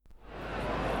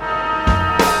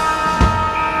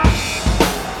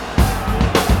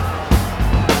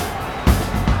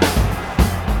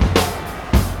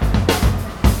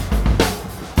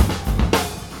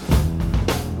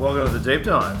Deep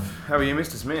Dive. How are you,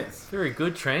 Mr. Smith? Very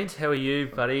good, Trent. How are you,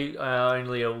 buddy?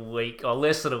 Only a week, or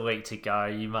less than a week to go.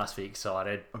 You must be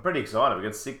excited. I'm pretty excited. We've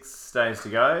got 6 days to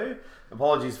go.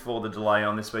 Apologies for the delay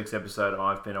on this week's episode.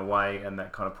 I've been away and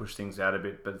that kind of pushed things out a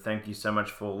bit, but thank you so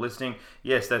much for listening.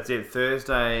 Yes, that's it.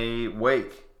 Thursday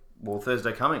week. Well,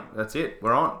 Thursday coming. That's it.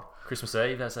 We're on. Christmas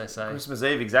Eve, as they say. Christmas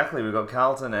Eve, exactly. We've got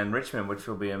Carlton and Richmond, which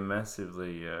will be a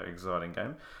massively exciting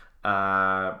game.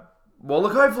 Well,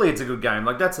 look, hopefully it's a good game.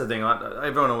 Like, that's the thing.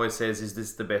 Everyone always says, is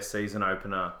this the best season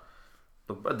opener?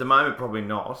 Look, at the moment, probably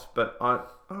not, but I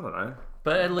don't know.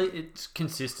 But at least it's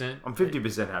consistent. I'm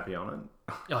 50% happy on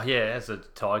it. Oh, yeah, as a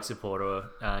Tigers supporter,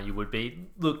 you would be.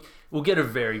 Look, we'll get a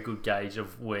very good gauge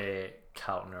of where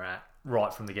Carlton are at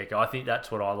right from the get-go. I think that's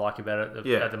what I like about it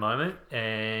at the moment.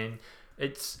 And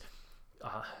it's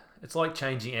like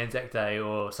changing Anzac Day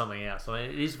or something else. I mean,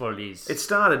 it is what it is. It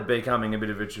started becoming a bit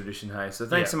of a tradition, hey. So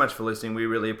thanks so much for listening. We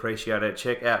really appreciate it.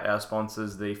 Check out our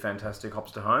sponsors, the fantastic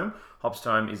Hops to Home. Hops to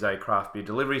Home is a craft beer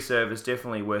delivery service.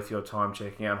 Definitely worth your time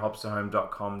checking out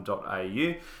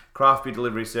hopstohome.com.au. Craft beer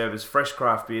delivery service, fresh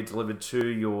craft beer delivered to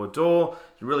your door.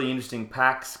 Really interesting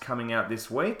packs coming out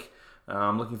this week.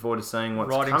 I'm looking forward to seeing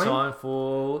what's coming. Right in time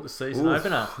for the season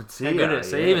opener. It's How good is it?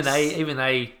 So even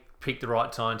they picked the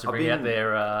right time to bring out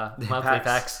their monthly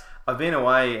packs. I've been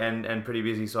away and pretty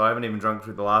busy, so I haven't even drunk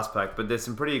through the last pack. But there's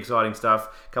some pretty exciting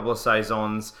stuff. A couple of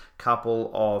saisons,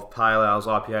 couple of pale ales,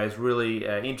 IPAs. Really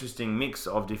interesting mix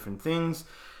of different things.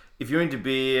 If you're into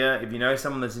beer, if you know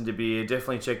someone that's into beer,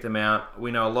 definitely check them out.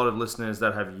 We know a lot of listeners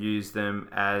that have used them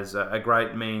as a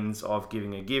great means of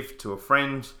giving a gift to a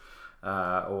friend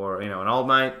or an old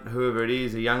mate, whoever it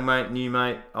is, a young mate, new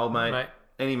mate, old mate,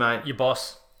 any mate. Your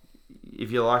boss.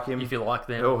 If you like him. If you like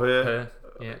them. Or her.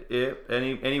 Yeah,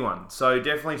 anyone. So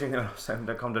definitely check out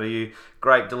hopstohome.com.au.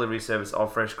 Great delivery service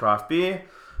of fresh craft beer.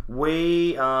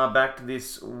 We are back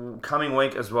this coming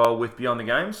week as well with Beyond the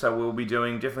Game. So we'll be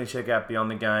definitely check out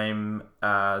Beyond the Game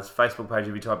Facebook page.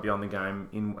 If you type Beyond the Game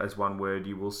in as one word,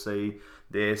 you will see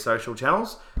their social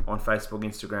channels on Facebook,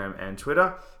 Instagram and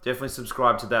Twitter. Definitely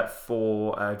subscribe to that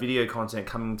for video content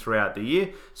coming throughout the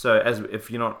year. So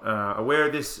if you're not aware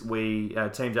of this, we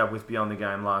teamed up with Beyond the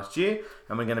Game last year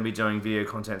and we're going to be doing video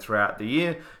content throughout the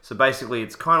year. So basically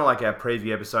it's kind of like our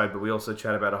preview episode, but we also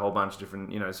chat about a whole bunch of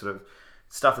different, sort of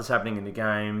stuff that's happening in the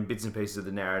game, bits and pieces of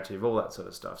the narrative, all that sort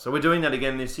of stuff. So we're doing that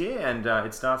again this year and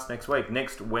it starts next week.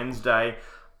 Next Wednesday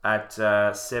at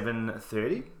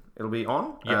 7:30. It'll be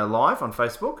on live on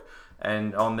Facebook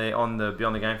and on the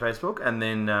Beyond the Game Facebook, and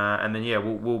then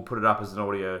we'll put it up as an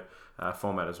audio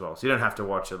format as well. So you don't have to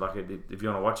watch it. Like if you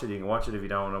want to watch it, you can watch it. If you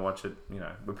don't want to watch it,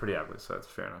 we're pretty ugly, so it's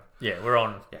fair enough. Yeah, we're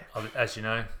on. Yeah. As you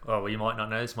know, well, you might not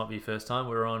know. This might be your first time.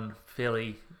 We're on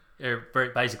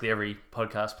basically every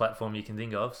podcast platform you can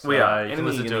think of. So we are. You can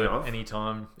listen to it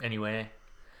anytime, anywhere.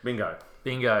 Bingo.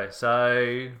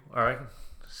 So, all right,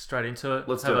 straight into it.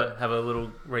 Let's have a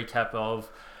little recap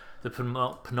of the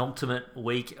penultimate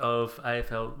week of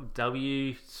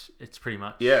AFLW. It's pretty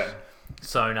much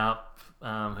sewn up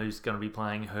who's going to be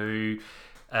playing who.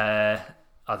 I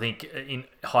think it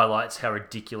highlights how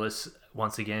ridiculous,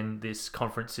 once again, this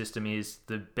conference system is.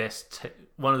 The best,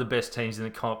 one of the best teams in the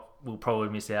comp will probably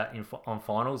miss out on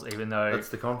finals, even though... That's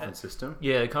the conference system?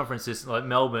 Yeah, the conference system. Like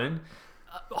Melbourne,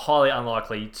 highly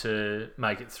unlikely to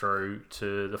make it through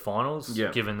to the finals,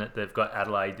 given that they've got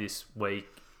Adelaide this week.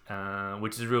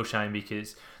 Which is a real shame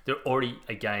because they're already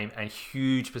a game and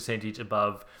huge percentage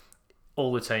above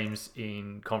all the teams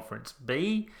in Conference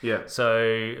B. Yeah. So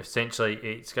essentially,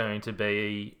 it's going to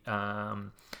be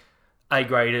A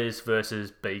graders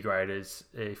versus B graders.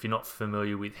 If you're not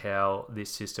familiar with how this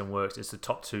system works, it's the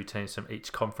top 2 teams from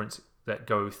each conference that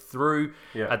go through.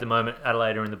 Yeah. At the moment,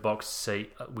 Adelaide are in the box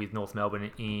seat with North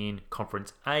Melbourne in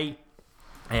Conference A.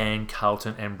 And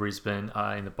Carlton and Brisbane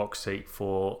are in the box seat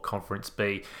for Conference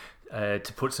B.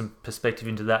 To put some perspective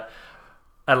into that,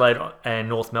 Adelaide and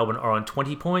North Melbourne are on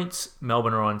 20 points.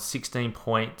 Melbourne are on 16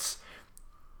 points.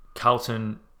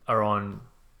 Carlton are on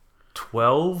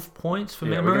 12 points for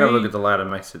memory. We're going to look at the ladder,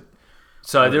 makes it...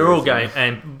 So they're all game,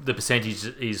 and the percentage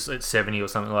is at 70 or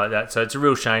something like that. So it's a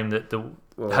real shame that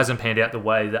hasn't panned out the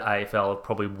way the AFL have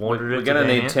probably wanted it to. We're going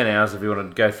to need 10 hours if you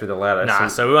want to go through the ladder.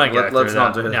 So we won't go through let's that.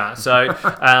 not do that. No,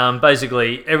 so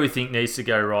basically everything needs to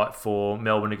go right for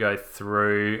Melbourne to go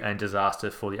through and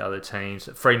disaster for the other teams.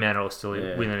 Fremantle are still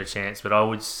within a chance, but I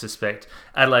would suspect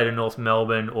Adelaide and North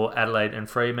Melbourne or Adelaide and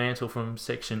Fremantle from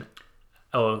section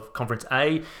or Conference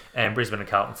A and Brisbane and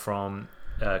Carlton from...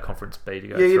 Conference B to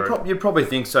go through. You'd probably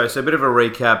think so. So a bit of a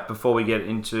recap before we get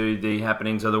into the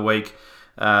happenings of the week.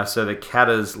 So the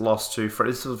Catters lost to...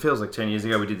 This feels like 10 years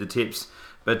ago we did the tips.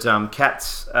 But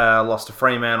Cats lost to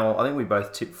Fremantle. I think we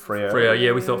both tipped Freo. Freo,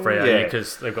 yeah, we thought Freo,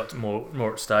 because they've got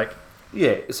more at stake.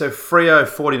 Yeah, so Freo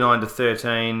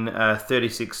 49-13,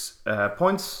 36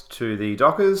 points to the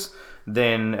Dockers.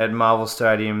 Then at Marvel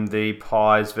Stadium, the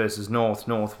Pies versus North.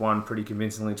 North won pretty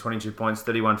convincingly, 22 points,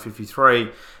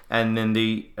 31-53. And then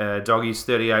the Doggies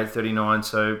 38-39,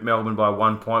 so Melbourne by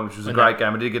 1 point, which was a great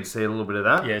game. I did get to see a little bit of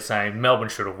that. Yeah, same. Melbourne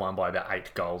should have won by about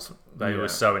 8 goals. They were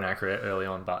so inaccurate early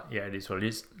on, but yeah, it is what it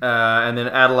is. And then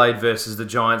Adelaide versus the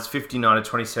Giants,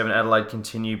 59-27. Adelaide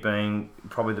continue being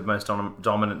probably the most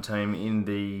dominant team in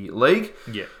the league.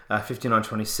 Yeah.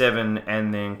 59-27.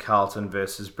 And then Carlton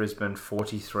versus Brisbane,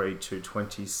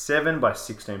 43-27 by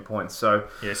 16 points. So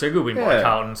yeah, so a good win by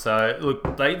Carlton. So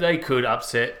look, they could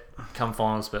upset come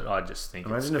finals, but I just think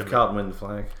imagine if Carlton win the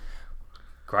flag.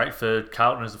 Great for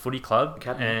Carlton as a footy club,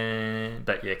 but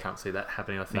yeah, can't see that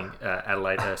happening. I think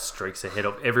Adelaide are streaks ahead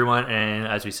of everyone, and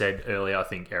as we said earlier, I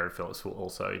think Erin Phillips will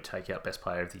also take out Best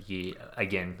Player of the Year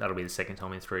again. That'll be the second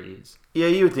time in 3 years. Yeah,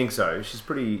 you would think so. She's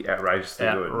pretty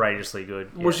outrageously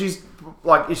good. Yeah. Well, she's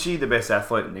like, is she the best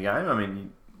athlete in the game? I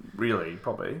mean, really,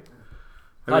 probably.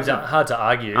 Hard to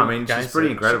argue. I mean, she's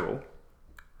pretty incredible.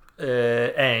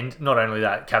 And not only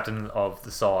that, captain of the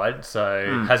side,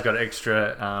 so has got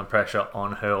extra pressure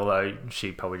on her, although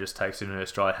she probably just takes it in her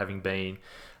stride, having been,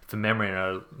 from memory,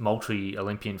 a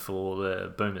multi-Olympian for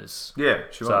the Boomers. Yeah,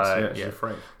 she was. Yeah, she's a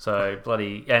freak. So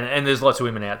and there's lots of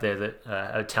women out there that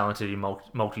are talented in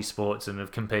multi-sports and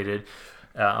have competed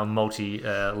on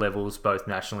multi-levels, both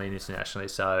nationally and internationally.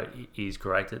 So it is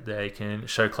great that they can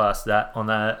show class that on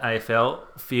the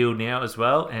AFL field now as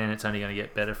well, and it's only going to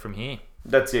get better from here.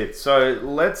 That's it. So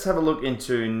let's have a look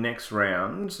into next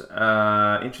round.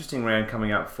 Interesting round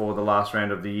coming up for the last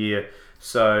round of the year.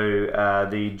 So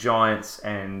the Giants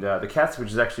and the Cats, which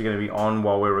is actually going to be on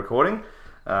while we're recording.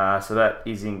 So that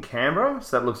is in Canberra.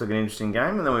 So that looks like an interesting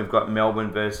game. And then we've got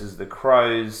Melbourne versus the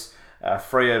Crows,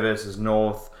 Freo versus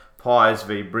North, Pies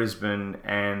v Brisbane,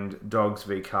 and Dogs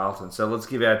v Carlton. So let's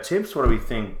give our tips. What do we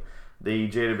think? The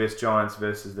GWS Giants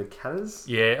versus the Catters?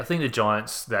 Yeah, I think the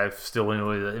Giants, they've still in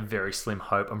a very slim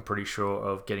hope, I'm pretty sure,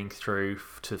 of getting through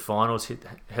to finals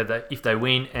if they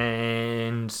win.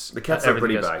 And the Cats are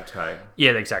pretty baked, hey?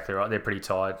 Yeah, exactly right. They're pretty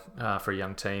tired for a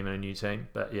young team and a new team.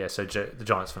 But yeah, so the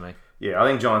Giants for me. Yeah, I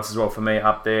think Giants as well for me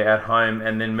up there at home.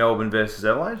 And then Melbourne versus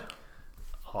Adelaide?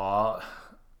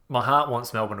 My heart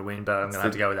wants Melbourne to win, but I'm going to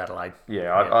have to go with Adelaide.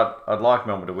 Yeah, I'd like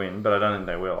Melbourne to win, but I don't think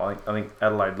they will. I think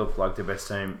Adelaide looked like the best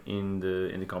team in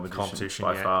the competition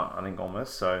by far. I think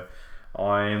almost. So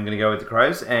I am going to go with the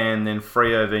Crows, and then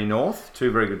Freo v North.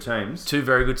 Two very good teams.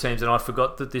 And I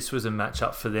forgot that this was a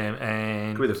matchup for them.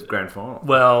 And could be the grand final.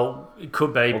 Well, it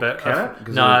could be, but can it?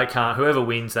 No, it can't. Whoever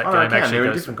wins that game actually They're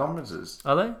goes. in different conferences.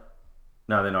 Are they?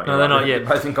 No, they're not. No, they're not yet.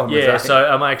 Both in conference. Yeah, so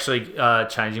I'm actually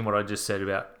changing what I just said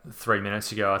about 3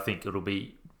 minutes ago. I think it'll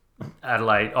be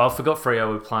Adelaide. I forgot Freo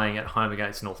were playing at home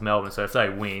against North Melbourne, so if they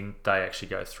win, they actually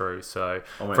go through. So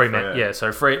Freo. Yeah,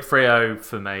 so Freo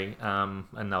for me,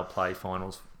 and they'll play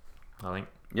finals, I think.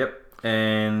 Yep.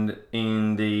 And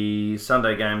in the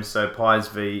Sunday games, so Pies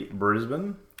v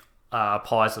Brisbane.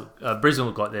 Brisbane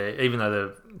look like even though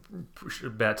they're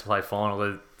about to play final,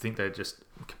 I think they're just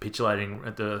capitulating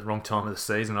at the wrong time of the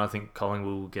season. I think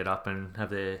Collingwood will get up and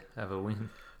have a win.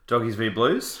 Doggies v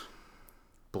Blues.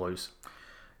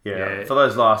 Yeah. For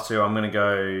those last two, I'm going to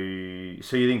go.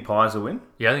 So you think Pies will win?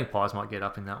 Yeah, I think Pies might get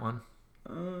up in that one.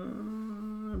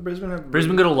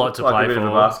 Brisbane got a lot to play a bit for.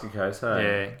 Of a basket case, hey?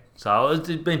 Yeah. So it's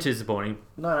been disappointing.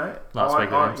 No. Last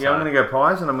week. I'm going to go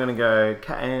Pies, and I'm going to go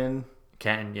Catton.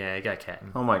 Catton, yeah, go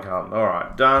Catton. Oh my God! All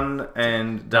right, done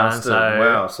and dusted. So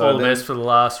wow! So all the best for the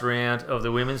last round of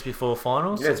the women's before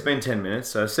finals. Yeah, it's been 10 minutes,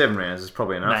 so 7 rounds is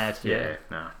probably enough. Mad, yeah.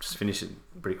 No, just finish it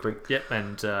pretty quick. Yep,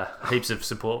 and heaps of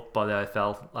support by the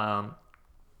AFL.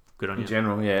 Good on you. In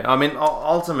general, yeah. I mean,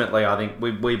 ultimately, I think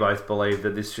we both believe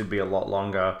that this should be a lot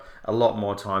longer, a lot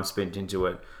more time spent into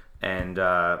it, and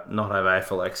not have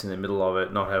AFLX in the middle of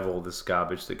it, not have all this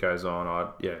garbage that goes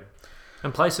on.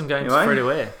 And play some games free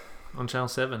to air. On Channel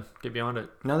 7. Get behind it.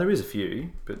 No, there is a few,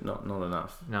 but not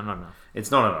enough. No, not enough.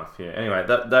 It's not enough, yeah. Anyway,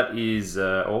 that is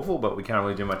awful, but we can't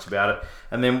really do much about it.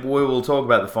 And then we will talk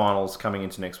about the finals coming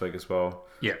into next week as well.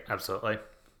 Yeah, absolutely.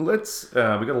 We've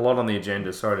got a lot on the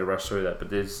agenda. Sorry to rush through that, but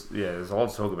there's a lot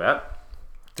to talk about.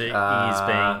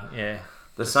 The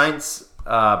Saints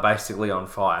are basically on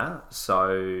fire.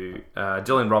 So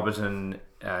Dylan Robertson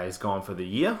is gone for the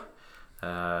year.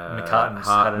 McCartan's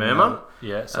heart murmur.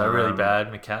 Really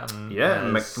bad. McCartan. Yeah,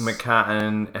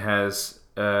 McCartan has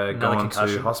gone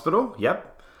concussion. to hospital.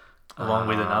 Yep. Along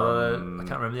with another, I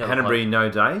can't remember the other Hanbury,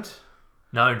 no date.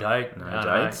 No date. No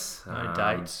dates. No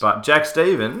dates. But Jack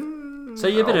Stephen, So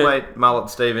you better wait, Mullet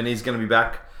Stephen, he's going to be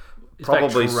back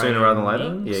probably sooner rather than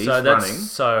later. Yeah, he's running.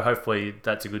 So hopefully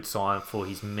that's a good sign for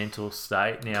his mental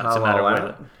state. Now it's a Carlisle matter of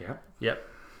out. whether. Yep.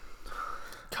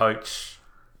 Coach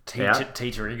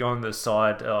teetering on the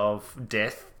side of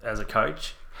death as a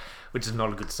coach, which is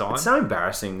not a good sign. It's so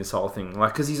embarrassing, this whole thing.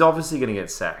 Like, because he's obviously going to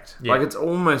get sacked. Yeah. Like, it's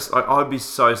almost... Like, I'd be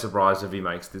so surprised if he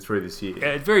makes it through this year. Yeah,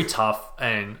 it's very tough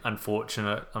and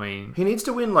unfortunate. I mean... He needs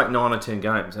to win, like, 9 or 10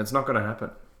 games. It's not going to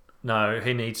happen. No,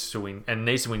 he needs to win. And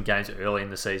needs to win games early in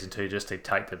the season too, just to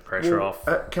take the pressure off.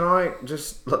 Can I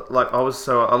just... Like, I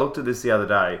looked at this the other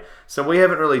day. So, we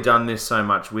haven't really done this so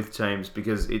much with teams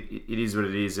because it is what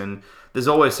it is. And there's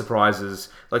always surprises.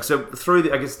 Like, so, through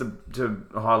the... I guess, to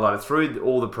highlight it, through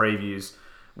all the previews...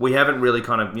 We haven't really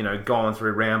kind of, gone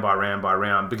through round by round by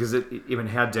round because even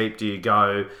how deep do you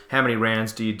go? How many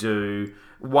rounds do you do?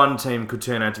 One team could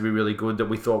turn out to be really good that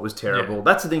we thought was terrible. Yeah.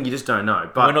 That's the thing, you just don't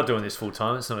know. But we're not doing this full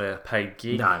time. It's not a paid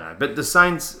gig. No. But the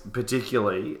Saints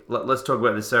particularly, let's talk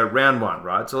about this. So round one,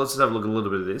 right? So let's just have a look at a little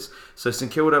bit of this. So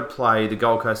St Kilda play the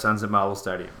Gold Coast Suns at Marvel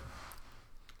Stadium.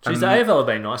 Geez, the AFL have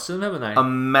been nice to them, haven't they?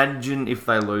 Imagine if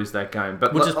they lose that game.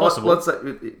 But which is possible.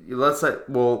 Let's say,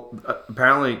 well,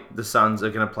 apparently the Suns are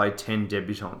going to play 10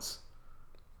 debutants.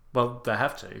 Well, they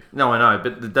have to. No, I know,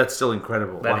 but that's still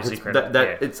incredible. That is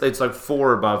incredible. It's like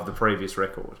 4 above the previous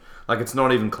record. Like, it's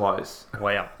not even close.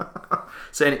 Wow.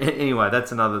 So anyway,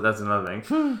 that's another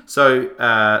thing. So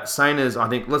Sainers, I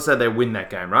think, let's say they win that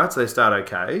game, right? So they start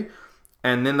okay,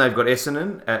 and then they've got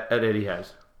Essendon at Etihad.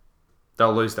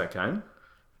 They'll lose that game.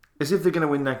 As if they're going to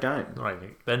win that game.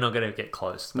 They're not going to get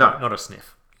close. No. Not a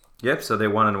sniff. Yep, so they're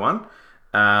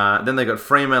 1-1. Then they got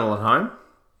Fremantle at home.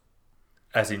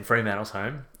 As in Fremantle's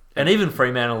home. And even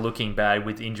Fremantle looking bad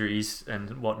with injuries and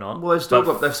whatnot. Well, they've still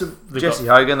got Jesse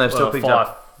Hogan, they've still picked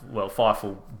up. Well, Fife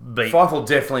will beat. Fife will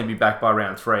definitely be back by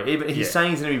round 3. Even he's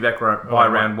saying he's going to be back by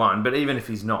round 1, but even if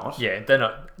he's not. Yeah, they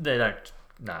don't.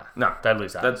 No, they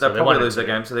lose that. They'll probably lose that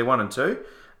game, so they're 1-2.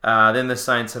 Then the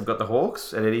Saints have got the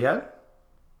Hawks at Etihad.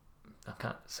 I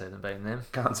can't see them beating them.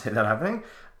 Can't see that happening.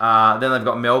 Then they've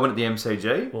got Melbourne at the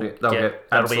MCG. They'll get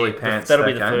absolutely pants. That'll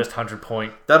be the first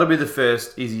 100-point. That'll be the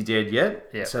first Is He Dead Yet?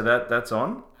 Yeah. So that's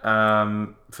on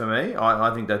for me.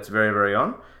 I think that's very, very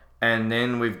on. And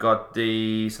then we've got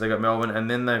they've got Melbourne, and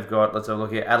then they've got, let's have a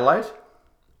look here, Adelaide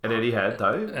at Etihad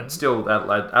though. And still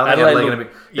Adelaide.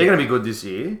 They're going to be good this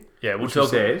year. Yeah, we'll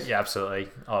talk. Yeah, absolutely.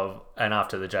 And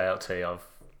after the JLT,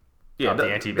 they're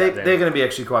going to be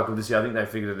actually quite good this year. I think they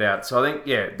figured it out. So I think,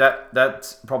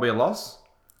 that's probably a loss.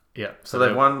 Yeah. So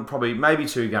they've won maybe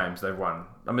 2 games they've won.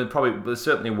 I mean, there's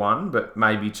certainly 1, but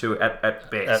maybe 2 at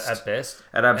best. At best.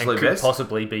 At absolute and could best.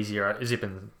 possibly be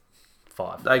zipping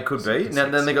 5. They could be. Now,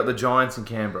 then they got the Giants in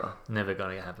Canberra. Never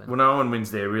going to happen. Well, no one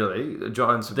wins there, really. The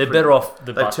Giants They're better off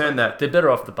the bus. Turned that. They're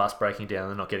better off the bus breaking down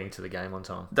than not getting to the game on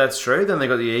time. That's true. Then they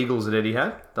got the Eagles at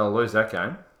Etihad. They'll lose that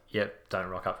game. Yep, don't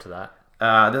rock up to that.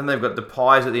 Then they've got the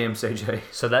Pies at the MCG.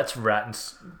 So that's Ratton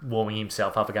warming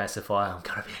himself up against the fire. I'm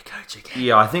going to be a coach again.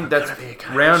 Yeah, I think that's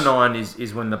round 9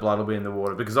 is when the blood will be in the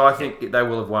water, because I think they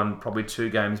will have won probably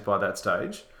 2 games by that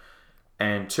stage,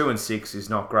 and 2 and 6 is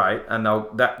not great. And they'll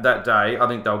that day, I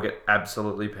think they'll get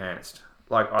absolutely pantsed.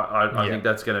 Like I think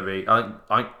that's going to be. I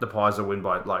think the Pies will win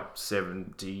by like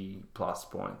 70 plus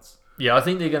points. Yeah, I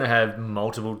think they're going to have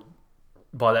multiple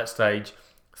by that stage,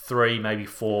 3 maybe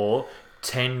 4.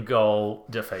 10-goal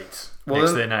defeats next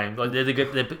to their name. Like they're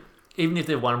even if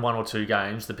they've won 1 or 2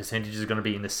 games, the percentage is going to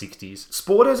be in the 60s.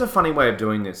 Sport has a funny way of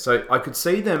doing this. So I could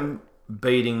see them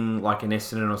beating like an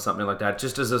Essendon or something like that,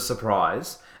 just as a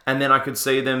surprise. And then I could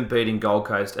see them beating Gold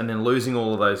Coast and then losing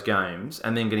all of those games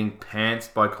and then getting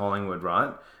pantsed by Collingwood,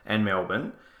 right? And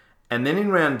Melbourne. And then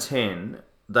in round 10,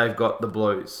 they've got the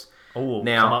Blues. Oh,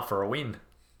 come up for a win.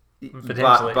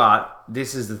 But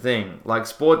this is the thing. Like,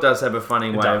 sport does have a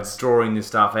funny way of drawing this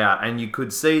stuff out, and you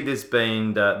could see this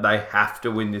being that they have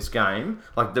to win this game.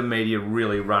 Like, the media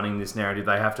really running this narrative.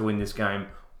 They have to win this game,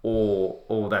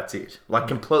 or that's it. Like,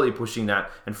 completely pushing that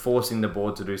and forcing the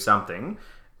board to do something.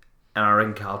 And I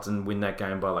reckon Carlton win that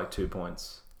game by like 2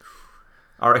 points.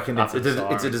 I reckon it's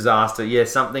a disaster. Yeah,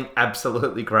 something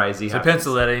absolutely crazy happens. So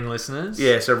pencil that in, listeners.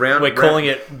 Yeah, so we're calling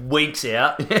it weeks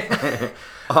out. Yeah.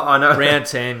 I know. Round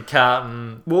 10,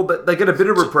 Carlton. Well, they get a bit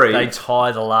of reprieve. They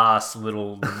tie the last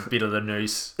little bit of the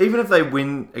noose. Even if they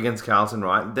win against Carlton,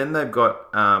 right? Then they've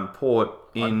got Port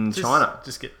in China.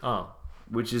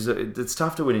 Which is it's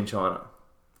tough to win in China.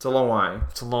 It's a long way.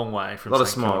 It's a long way from a lot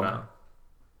St. of smog. Kilda.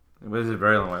 It was a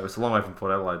very long way. It was a long way from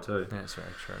Port Adelaide too. Yeah, that's very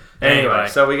true. Anyway,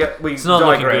 so we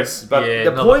digress. But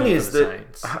the point is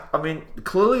that I mean,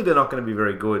 clearly they're not going to be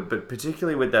very good. But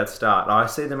particularly with that start, I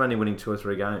see them only winning 2 or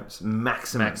 3 games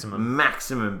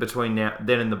maximum between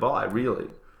then and the bye, really.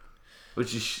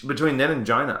 Which is between then and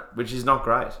Jonah, which is not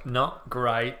great. Not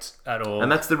great at all. And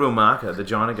that's the real marker, the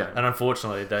Jonah game. And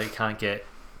unfortunately, they can't get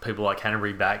people like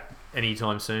Canterbury back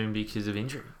anytime soon because of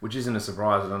injury. Which isn't a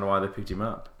surprise. I don't know why they picked him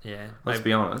up. Yeah. Let's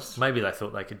be honest. Maybe they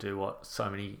thought they could do what so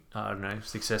many,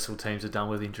 successful teams have done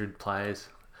with injured players.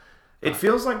 It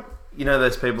feels like,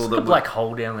 those people it's that... It's a black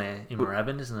hole down there in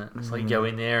Moorabbin, isn't it? It's like you go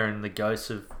in there and the ghosts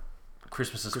of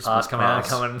Christmas past come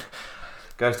and...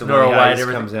 Ghost of Lenny Hayes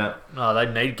comes out. No, they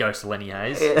need Ghost of Lenny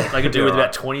Hayes. Yeah. They could do with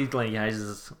about 20 Lenny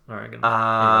Hayeses, I reckon.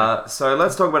 Anyway. So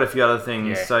let's talk about a few other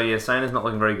things. Yeah. So, Saina's not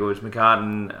looking very good.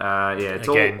 McCartan, it's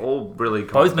again, all really...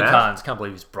 Both McCartans, can't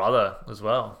believe his brother as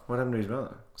well. What happened to his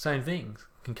brother? Same thing.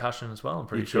 Concussion as well, I'm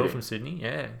pretty sure, from Sydney.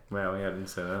 Yeah. Wow, I didn't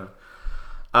say that.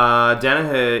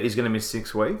 Danaher is going to miss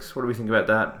 6 weeks. What do we think about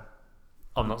that?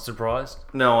 I'm not surprised.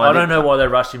 No, I don't know why they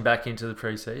rushed him back into the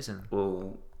pre-season.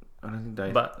 Well... I think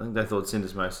they thought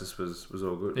syndesmosis was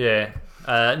all good. Yeah,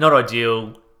 not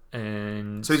ideal.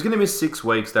 And so he's going to miss 6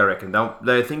 weeks. They reckon.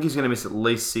 They think he's going to miss at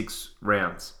least 6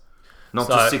 rounds, not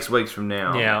just 6 weeks from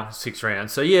now. Yeah, 6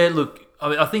 rounds. So yeah, look,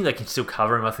 I think they can still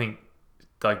cover him. I think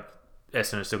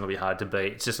Essendon is still going to be hard to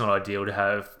beat. It's just not ideal to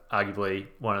have arguably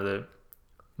one of the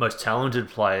most talented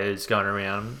players going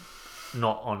around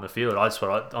not on the field. That's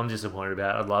what I'm disappointed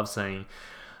about. I'd love seeing,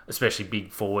 especially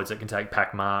big forwards that can take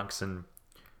pack marks and.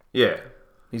 Yeah.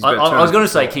 I was going to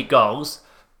say kick goals,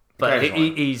 but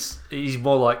he's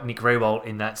more like Nick Riewoldt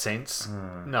in that sense.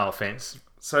 No offence.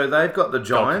 So they've got the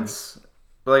Giants.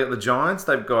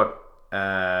 They've got...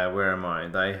 where am I?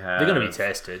 They're going to be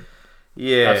tested.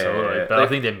 Yeah. Absolutely. But I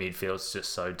think their midfield's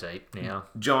just so deep now.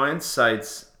 Giants,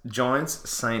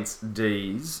 Saints,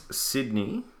 D's,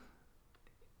 Sydney.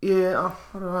 Yeah,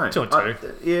 I don't know. 2 and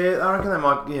 2. I reckon they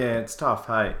might... Yeah, it's tough,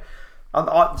 hey.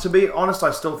 To be honest,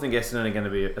 I still think Essendon are going to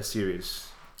be a serious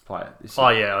player this year. Oh,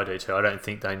 yeah, I do too. I don't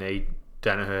think they need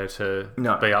Danaher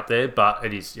to be up there, but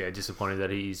it is disappointing that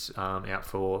he's out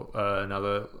for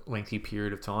another lengthy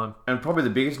period of time. And probably the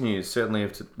biggest news, certainly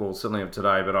of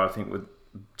today, but I think,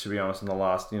 to be honest, in the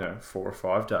last 4 or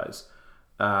 5 days,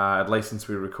 at least since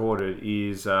we recorded,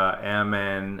 is our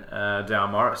man Dale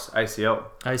Morris, ACL.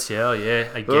 ACL,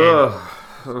 yeah, again.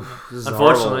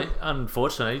 Unfortunately.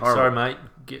 Horrible. Sorry, mate.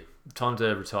 Time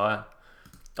to retire.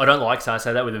 I don't like to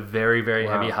say that with a very, very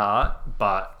heavy heart,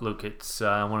 but look, it's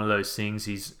one of those things.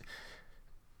 He's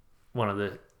one of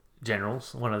the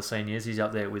generals, one of the seniors. He's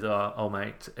up there with our old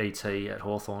mate ET at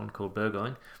Hawthorn called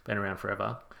Burgoyne. Been around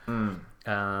forever.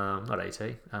 Not ET,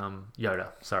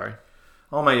 Yoda, sorry.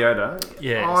 Oh, my Yoda.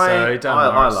 Yeah, I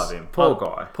love him. Poor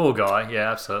guy.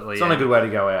 Yeah, absolutely. It's not a good way to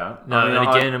go out. No,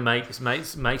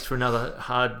 it makes for another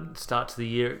hard start to the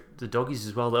year. The Doggies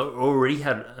as well. They already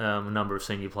had a number of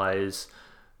senior players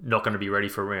not going to be ready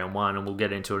for round 1, and we'll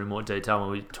get into it in more detail when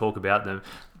we talk about them.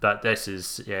 But this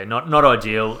is not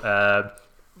ideal.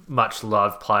 Much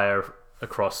loved player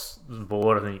across the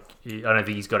board. I don't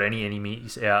think he's got any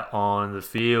enemies out on the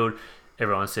field.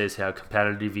 Everyone says how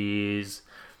competitive he is.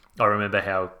 I remember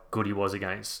how good he was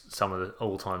against some of the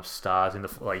all-time stars in the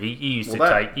he used to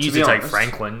take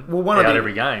Franklin out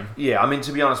every game. Yeah, I mean,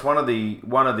 to be honest, one of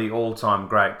the all-time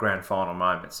great grand final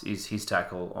moments is his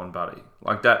tackle on Buddy.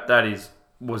 Like that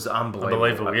was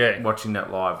unbelievable. Yeah, watching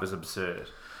that live was absurd.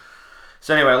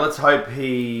 So anyway, let's hope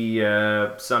he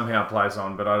somehow plays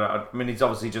on. But I mean, he's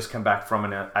obviously just come back from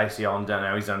an ACL and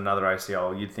now he's done another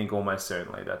ACL. You'd think almost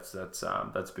certainly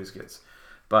that's biscuits,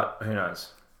 but who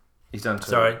knows? He's done 2.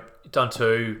 Sorry, done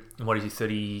 2. And what is he,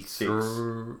 36?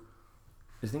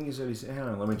 I think he's 36. Hang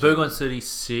on, let me check. Burgoyne's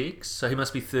 36, so he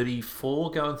must be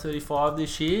 34, going 35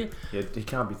 this year. Yeah, he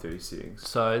can't be 36.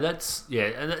 So that's,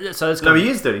 So that's no, he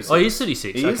is 36. Oh, he is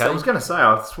 36, he is. I was going to say,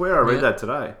 I swear I read that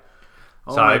today.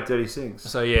 Oh, 36.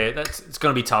 So yeah, it's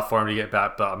going to be tough for him to get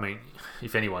back, but I mean,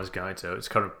 if anyone's going to, it's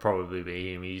going to probably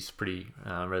be him. He's pretty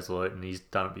resolute and he's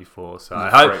done it before. So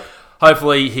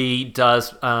hopefully he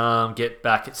does get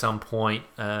back at some point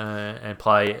and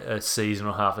play a season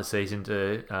or half a season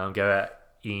to go out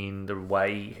in the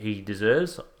way he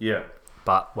deserves. Yeah.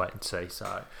 But wait and see.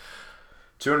 So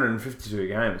 252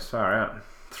 games, far out.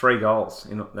 3 goals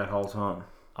in that whole time.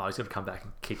 Oh, he's got to come back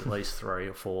and kick at least 3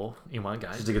 or 4 in one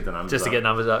game. Just to get the numbers up. Just to get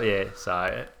numbers up, yeah.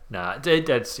 So,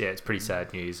 it's pretty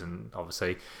sad news. And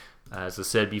obviously, as I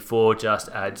said before, just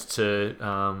adds to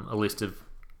a list of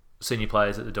senior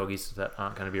players at the Doggies that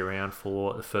aren't going to be around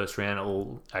for the first round,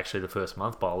 or actually the first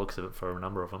month by the looks of it for a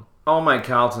number of them. Old Mate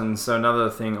Carlton, so another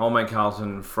thing, Old Mate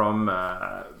Carlton from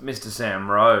Mr.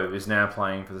 Sam Rowe is now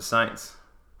playing for the Saints.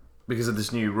 Because of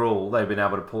this new rule, they've been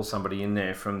able to pull somebody in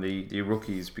there from the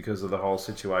rookies because of the whole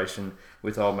situation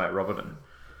with Old Mate Robertson.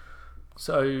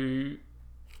 So,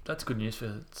 that's good news for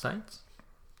the Saints?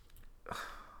 I'm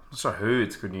not sure who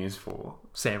it's good news for.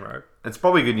 Sam Rowe. It's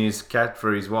probably good news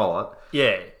for his wallet.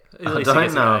 Yeah. I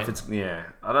don't know if it's... Yeah.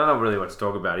 I don't know really what to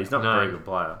talk about. He's not a very good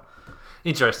player.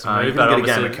 Interesting. He didn't get a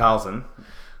game at Carlton.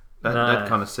 That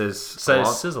kind of says a lot.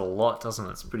 It says a lot, doesn't it?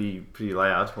 It's pretty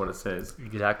loud what it says.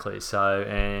 Exactly. So,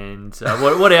 and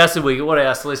what else did we get? What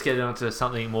else? Let's get on to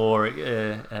something more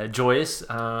joyous.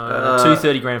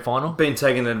 2:30 grand final. Been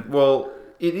taken... Well,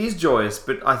 it is joyous,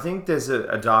 but I think there's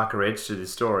a darker edge to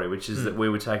this story, which is that we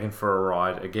were taken for a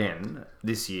ride again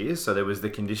this year. So there was the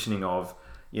conditioning of,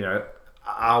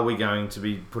 are we going to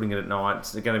be putting it at night?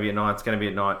 Is it going to be at night? It's going to be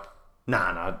at night.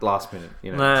 No, last minute.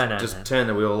 Just turn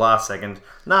the wheel last second.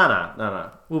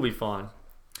 No. We'll be fine.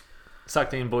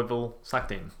 Sucked in, Boydville.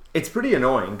 Sucked in. It's pretty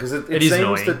annoying because it seems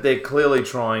annoying that they're clearly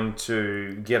trying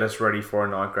to get us ready for a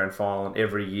night grand final, and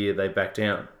every year they back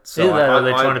down. So either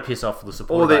they're trying to piss off the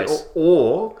supporter base,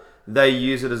 or they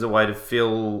use it as a way to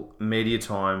fill media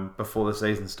time before the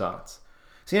season starts.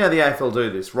 So the AFL do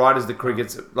this right as the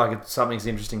cricket's if something's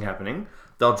interesting happening,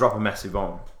 they'll drop a massive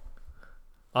bomb.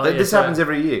 This happens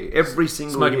every year. Every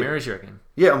single Smoke year. and mirrors, you reckon?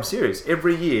 Yeah, I'm serious.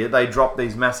 Every year they drop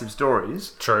these massive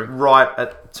stories. True. Right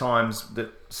at times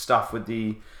that stuff with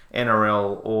the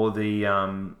NRL or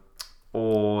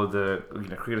the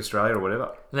Cricket Australia or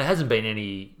whatever. And there hasn't been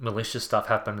any malicious stuff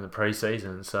happen in the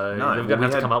pre-season, so no, they're going to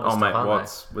have to come up with stuff, aren't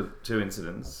Watts with 2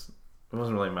 incidents. There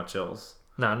wasn't really much else.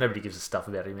 No, nobody gives a stuff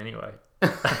about him anyway.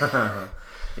 Yeah,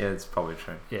 it's probably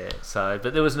true. Yeah,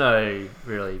 but there was no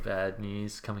really bad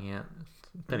news coming out.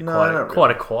 Been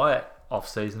quite a quiet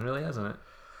off-season, really, hasn't it?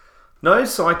 No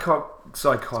psychotic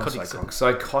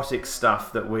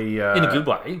stuff that we... in a good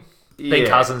way. Ben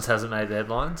Cousins hasn't made the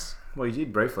headlines. Well, he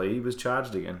did briefly. He was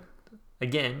charged again.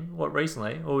 Again? What,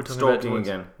 recently? Or we're talking Stalking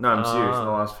again. No, I'm serious. In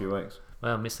the last few weeks.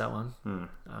 Well, I missed that one.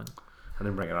 I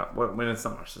didn't bring it up. It's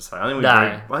not much to say. I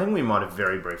think we might have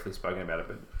very briefly spoken about it,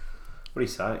 but what do you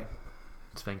say?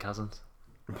 It's Ben Cousins.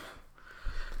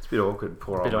 It's a bit awkward,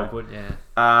 poor old mate. Awkward,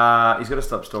 yeah. He's got to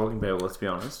stop stalking people, let's be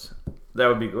honest. That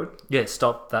would be good. Yeah,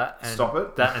 stop that. Stop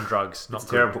it. That and drugs. Not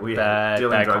it's terrible. Yeah. Bad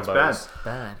drugs, combos.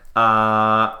 Bad.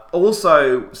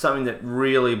 Also, something that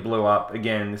really blew up,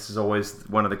 again, this is always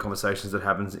one of the conversations that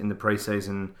happens in the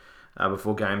pre-season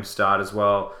before games start as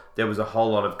well. There was a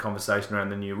whole lot of conversation around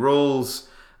the new rules.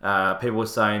 People were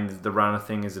saying the runner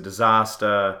thing is a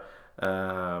disaster.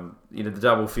 The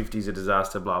double 50 is a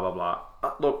disaster, blah, blah, blah.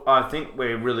 Look, I think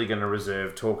we're really going to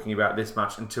reserve talking about this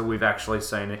much until we've actually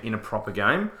seen it in a proper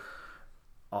game.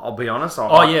 I'll be honest.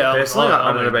 Personally,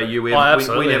 I don't know about you. We never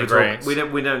talk.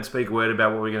 We don't speak a word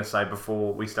about what we're going to say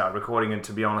before we start recording. And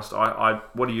to be honest,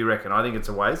 what do you reckon? I think it's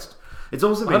a waste. It's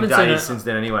also been days since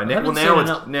then anyway. Now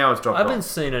it's dropped off. I haven't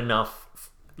seen enough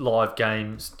live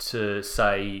games to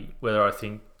say whether I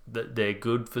think that they're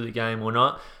good for the game or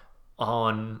not.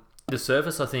 On the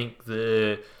surface, I think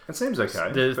it seems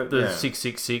okay. The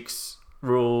 666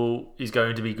 rule is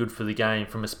going to be good for the game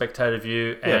from a spectator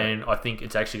view, and I think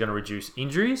it's actually going to reduce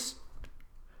injuries.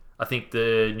 I think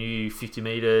the new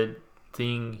 50-metre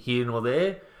thing here and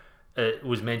there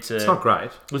was meant to... It's not great.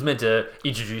 Was meant to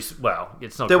introduce... Well,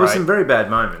 it's not there great. There were some very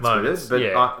bad moments with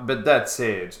it, but that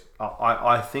said,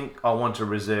 I think I want to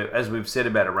reserve, as we've said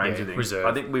about a range of things,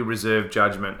 I think we reserve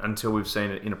judgment until we've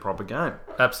seen it in a proper game.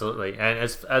 Absolutely. And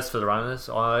as for the runners,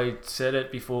 I said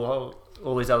it before...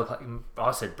 All these other players,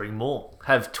 I said bring more.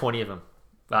 Have 20 of them.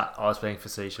 But I was being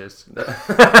facetious. I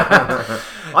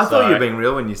thought you were being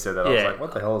real when you said that. I was like,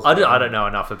 what the hell is I don't know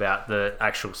enough about the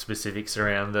actual specifics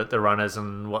around the runners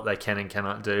and what they can and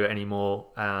cannot do anymore.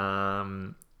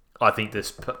 I think the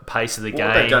pace of the game...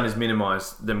 What they've done is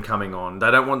minimise them coming on.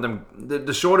 They don't want them...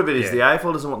 The short of it is the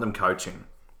AFL doesn't want them coaching.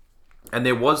 And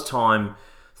there was time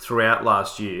throughout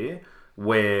last year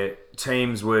where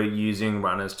teams were using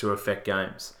runners to affect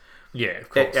games. Yeah, of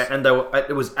course. And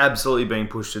it was absolutely being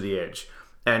pushed to the edge.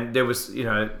 And there was,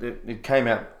 it came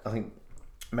out, I think,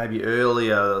 maybe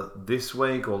earlier this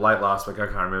week or late last week, I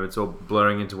can't remember. It's all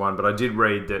blurring into one. But I did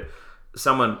read that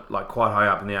someone quite high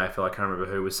up in the AFL, I can't remember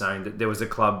who, was saying that there was a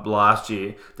club last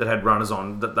year that had runners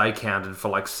on that they counted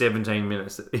for 17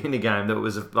 minutes in a game that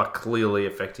was clearly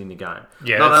affecting the game.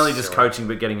 Yeah, not only just coaching,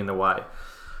 but getting in the way.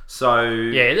 So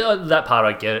yeah, that part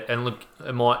I get it, and look,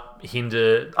 it might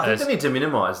hinder. I think they need to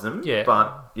minimise them. Yeah,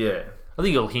 but I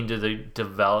think it'll hinder the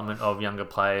development of younger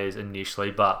players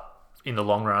initially, but in the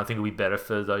long run, I think it'll be better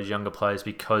for those younger players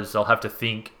because they'll have to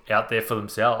think out there for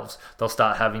themselves. They'll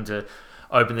start having to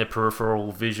open their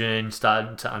peripheral vision,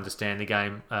 starting to understand the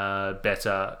game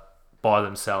better by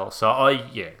themselves. So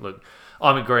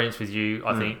I'm in agreement with you.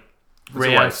 I think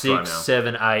round 6,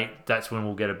 7, 8, that's when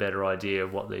we'll get a better idea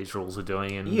of what these rules are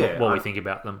doing and what we think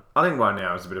about them. I think right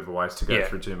now is a bit of a waste to go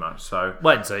through too much. So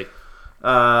wait and see.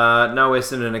 No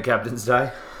Essendon a captain's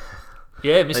day.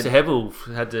 Yeah, Mr. Hebel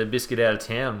had the biscuit out of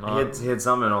town. He had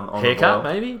something on haircut,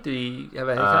 maybe? Did he have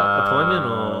a haircut appointment?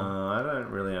 Or I don't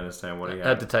really understand what he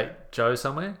had to take Joe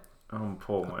somewhere. Oh,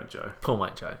 poor mate Joe. Poor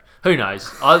mate Joe. Who knows?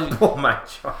 Poor mate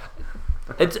Joe.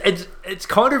 It's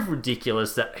kind of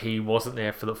ridiculous that he wasn't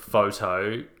there for the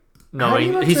photo. No,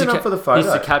 he's up for the photo.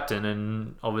 He's the captain,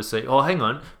 and obviously. Oh, hang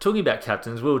on. Talking about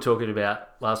captains, we were talking about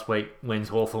last week when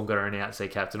Hawthorn got to announce their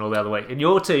captain, or the other week. And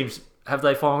your teams, have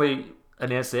they finally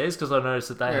announced theirs? Because I noticed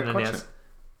that they hadn't announced.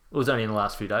 It was only in the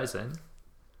last few days then.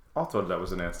 I thought that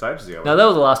was announced ages ago. No, they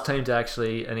were the last team to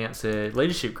actually announce their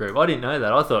leadership group. I didn't know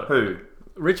that. I thought who?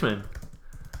 Richmond.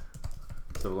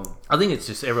 So long. I think it's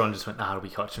just everyone just went, it'll be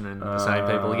Cochin and the same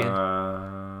people again.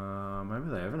 Maybe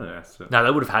they haven't announced it. No,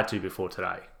 they would have had to before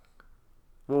today.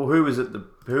 Well, who was at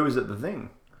the thing?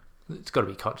 It's got to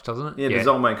be Koch, doesn't it? Yeah, there's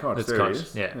old mate Koch. It's there Koch. he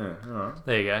is. Yeah. All right.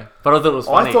 There you go. But I thought it was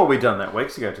funny. I thought we'd done that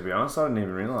weeks ago, to be honest. I didn't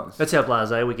even realise. That's how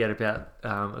blasé we get about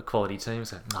a quality team.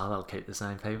 So, they'll keep the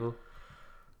same people.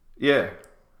 Yeah.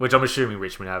 Which I'm assuming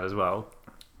Richmond have as well.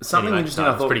 Something interesting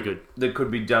I thought pretty good. That could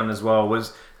be done as well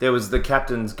was there was the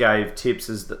captains gave tips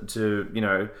as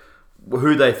to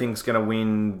who they think's going to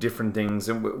win different things,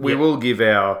 and we will give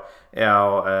our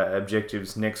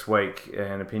objectives next week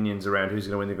and opinions around who's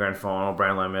going to win the grand final,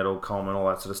 Brownlow medal, Coleman, all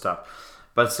that sort of stuff.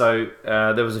 But so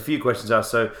there was a few questions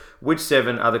asked. So which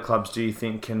 7 other clubs do you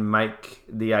think can make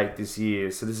the 8 this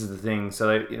year? So this is the thing.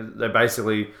 So they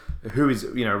basically who is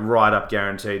right up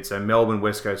guaranteed. So Melbourne,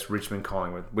 West Coast, Richmond,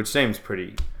 Collingwood, which seems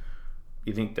pretty.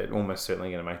 You think they're almost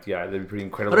certainly going to make the 8? They'd be pretty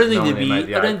incredible. I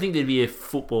don't think there'd be a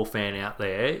football fan out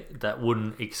there that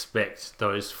wouldn't expect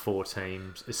those 4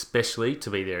 teams, especially,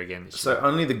 to be there again this year. So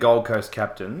only the Gold Coast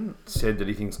captain said that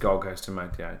he thinks Gold Coast will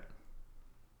make the 8.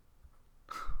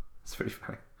 It's pretty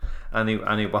funny.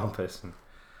 Only one person.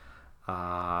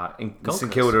 In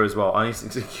St Kilda as well. Only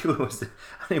St Kilda was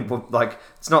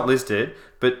it's not listed,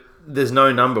 but there's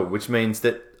no number, which means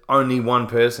that only one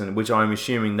person, which I'm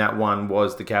assuming that one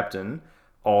was the captain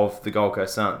of the Gold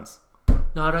Coast Suns.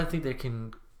 No, I don't think they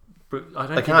can.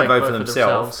 They can't vote for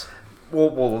themselves.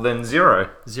 Well, then 0.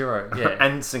 0, yeah.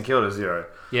 And St Kilda 0.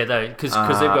 Yeah, because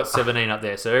they've got 17 up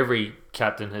there, so every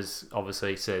captain has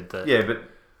obviously said that. Yeah, but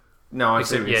no, I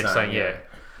see what you're saying.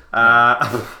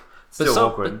 Still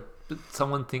awkward. But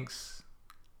someone thinks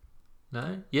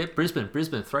no. Yeah, Brisbane.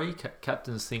 3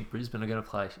 captains think Brisbane are going to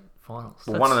play finals.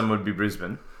 Well, one of them would be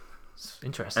Brisbane. It's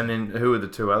interesting. And then who are the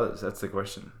 2 others? That's the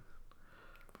question.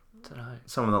 Don't know.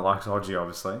 Someone that likes Hodgie,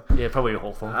 obviously. Yeah, probably a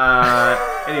Hawthorn.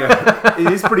 Anyway,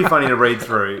 it is pretty funny to read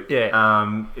through. Yeah.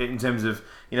 In terms of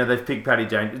they've picked Paddy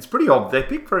James. It's pretty they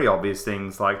pick very obvious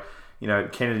things like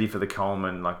Kennedy for the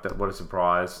Coleman. Like that, what a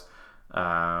surprise. Who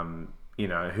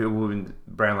will win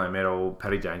Brownlow medal?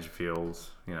 Paddy Dangerfield.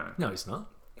 No, he's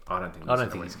not. I don't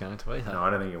think. He's going to either. No,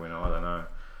 I don't think he'll win either. No.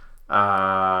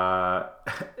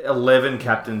 11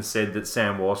 captains said that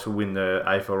Sam Walsh will win the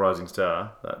AFL Rising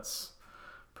Star. That's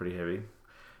pretty heavy.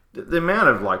 The amount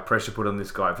of pressure put on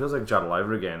this guy, it feels like Judd all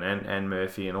over again, and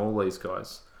Murphy and all these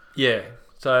guys. Yeah.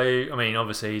 So I mean,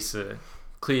 obviously he's a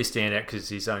clear standout because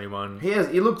he's the only one.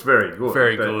 He looked very good.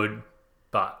 Very good,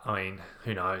 but I mean,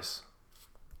 who knows?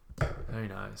 Who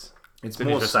knows? It's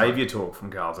more saviour talk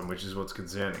from Carlton, which is what's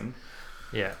concerning.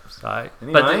 Yeah. So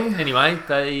anyway,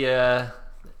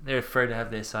 they're free to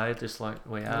have their say, just like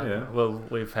we are. Yeah. Well,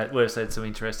 we've said some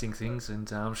interesting things,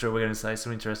 and I'm sure we're going to say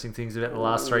some interesting things about the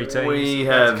last 3 teams. We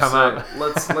have. Come up.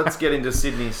 Let's get into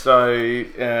Sydney. So,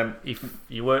 if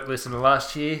you weren't listening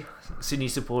last year, Sydney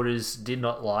supporters did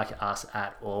not like us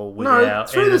at all.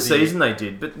 Through the season they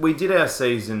did, but we did our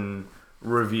season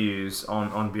reviews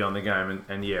on Beyond the Game,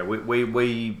 and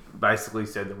we basically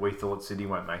said that we thought Sydney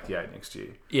won't make the 8 next year.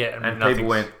 Yeah, and people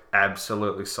went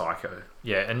absolutely psycho.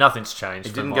 Yeah, and nothing's changed.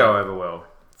 It didn't go over well.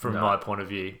 From my point of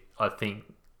view, I think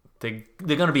they're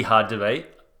going to be hard to beat,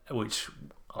 which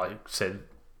I said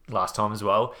last time as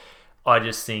well. I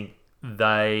just think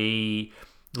they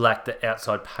lack the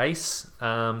outside pace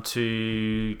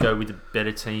to go with the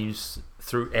better teams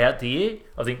throughout the year.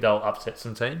 I think they'll upset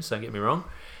some teams, don't get me wrong.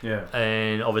 Yeah.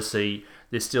 And obviously,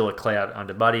 there's still a cloud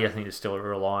under Buddy. I think there's still a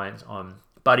reliance on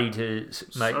Buddy to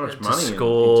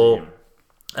score.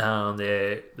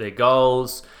 their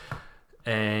goals.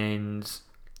 And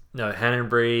no,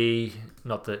 Hannonbury,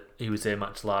 not that he was there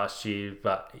much last year,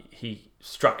 but he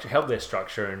helped their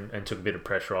structure and took a bit of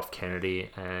pressure off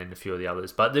Kennedy and a few of the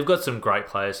others. But they've got some great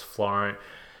players. Florent,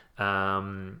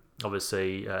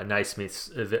 obviously,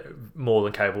 Naismith's more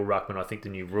than capable ruckman. I think the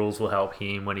new rules will help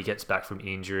him when he gets back from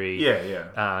injury.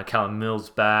 Yeah. Callum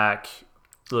Mills back.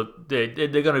 Look, they're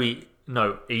going to be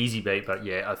no easy beat, but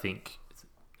yeah, I think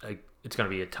it's going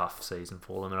to be a tough season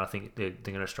for them, and I think they're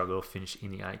going to struggle to finish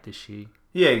in the 8 this year.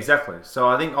 Yeah, exactly. So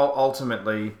I think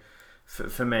ultimately,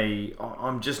 for me,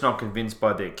 I'm just not convinced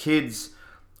by their kids.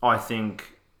 I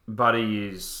think Buddy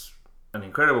is an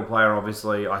incredible player,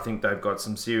 obviously. I think they've got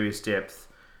some serious depth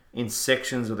in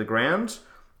sections of the ground.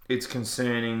 It's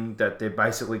concerning that they're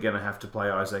basically going to have to play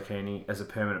Isaac Heaney as a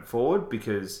permanent forward,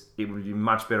 because it would be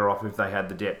much better off if they had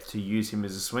the depth to use him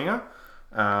as a swinger.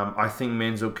 I think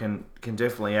Menzel can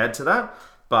definitely add to that.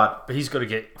 But he's got to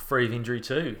get free of injury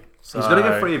too. So he's got to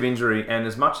get free of injury, and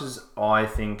as much as I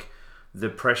think the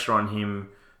pressure on him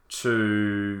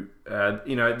to,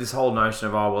 this whole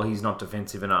notion of, he's not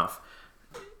defensive enough.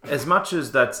 As much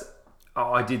as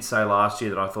I did say last year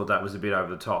that I thought that was a bit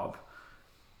over the top,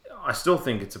 I still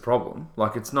think it's a problem.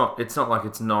 Like, it's not like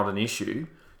it's not an issue.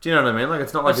 Do you know what I mean? Like,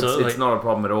 it's not like it's not a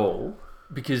problem at all.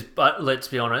 But let's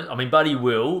be honest. I mean, Buddy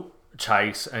will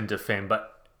chase and defend,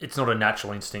 but it's not a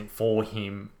natural instinct for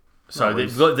him. So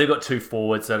they've got two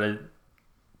forwards that are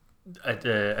at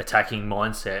the attacking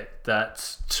mindset.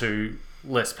 That's two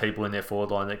less people in their forward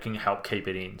line that can help keep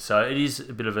it in. So it is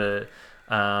a bit of a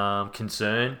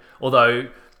concern. Although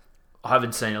I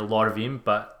haven't seen a lot of him,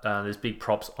 but there's big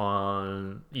props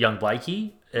on young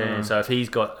Blakey. And so if he's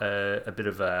got a bit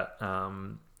of a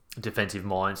defensive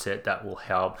mindset, that will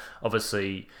help.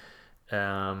 Obviously,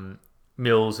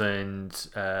 Mills and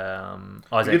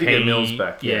Isaac Heaney, Mills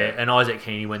back, and Isaac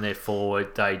Heaney, when they're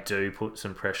forward, they do put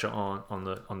some pressure on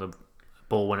the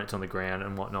ball when it's on the ground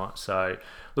and whatnot. So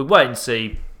we'll wait and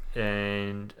see.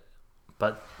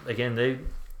 But again, they're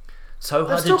so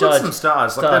hard to judge. They've still got some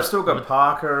stars. Like, they've still got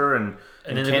Parker and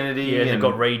Kennedy. They've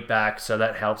got Reed back, so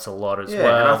that helps a lot as well.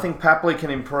 Yeah, and I think Papley can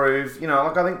improve.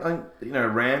 I think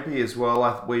Rampy as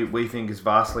well. We think is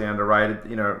vastly underrated.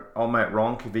 Old mate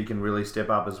Ronk, if he can really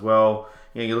step up as well.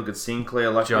 You look at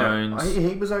Sinclair, Jones.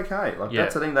 He was okay.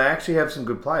 That's the thing. They actually have some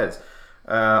good players.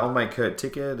 Old mate Kurt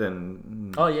Tickett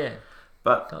and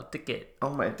Tickett.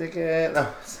 Old mate Tickett.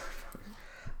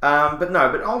 No,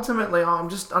 but ultimately, I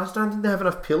just don't think they have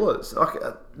enough pillars. Like,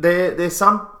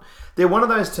 they're one of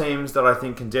those teams that I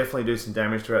think can definitely do some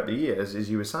damage throughout the year, as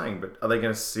you were saying. But are they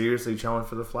going to seriously challenge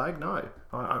for the flag? No,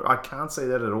 I can't see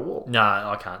that at all. No,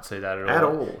 I can't see that at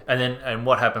all. And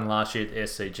what happened last year at the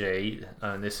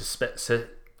SCG? They're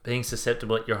being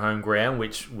susceptible at your home ground,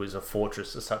 which was a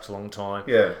fortress for such a long time.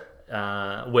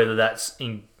 Yeah. Whether that's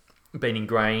been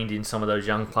ingrained in some of those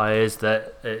young players,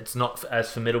 that it's not as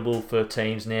formidable for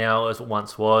teams now as it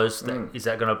once was. Is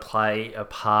that going to play a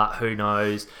part? Who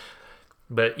knows?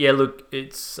 But yeah, look,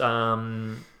 it's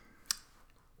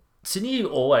Sydney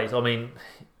always. I mean,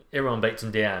 everyone beats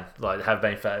them down, like have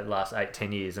been for the last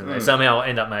 8-10 years, and they somehow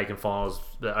end up making finals.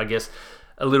 I guess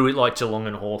a little bit like Geelong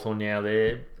and Hawthorn now.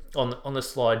 They're on the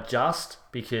slide just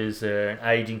because they're an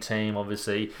aging team.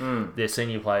 Obviously, their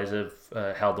senior players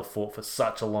have held the fort for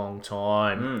such a long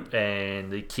time,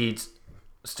 and the kids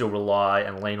still rely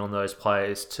and lean on those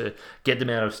players to get them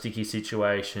out of sticky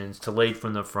situations, to lead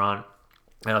from the front.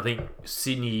 And I think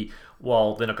Sydney,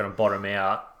 while they're not going to bottom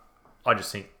out, I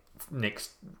just think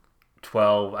next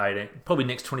 12, 18, probably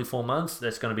next 24 months,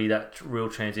 there's going to be that real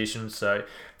transition. So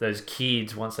those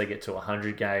kids, once they get to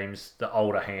 100 games, the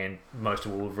older hand, most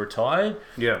of them will have retired.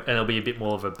 Yeah. And there'll be a bit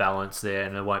more of a balance there,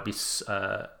 and there won't be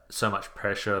so much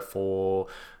pressure for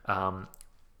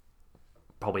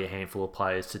probably a handful of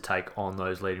players to take on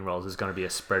those leading roles. There's going to be a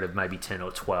spread of maybe 10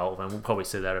 or 12, and we'll probably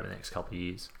see that over the next couple of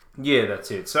years. Yeah, that's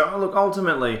it. So, look,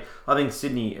 ultimately, I think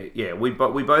Sydney, we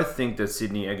both think that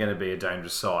Sydney are going to be a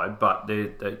dangerous side, but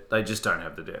they just don't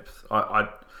have the depth. I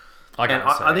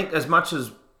think as much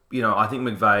as, I think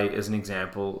McVeigh, as an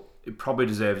example, it probably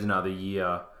deserves another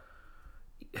year.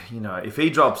 If he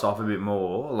drops off a bit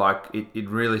more, like, it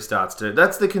really starts to...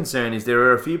 That's the concern, is there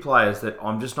are a few players that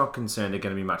I'm just not concerned are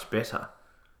going to be much better.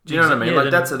 Do you know what I mean?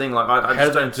 Yeah, that's the thing. Like, I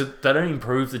just don't... They don't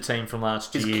improve the team from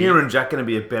last year. Is Kieran Jack going to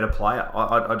be a better player?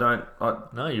 I don't...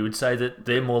 No, you would say that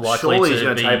they're more likely surely he's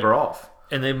going to taper off.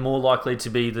 And they're more likely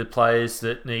to be the players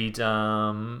that need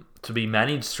to be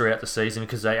managed throughout the season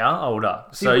because they are older.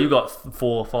 So you've got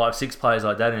 4, 5, 6 players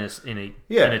like that in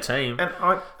a team. And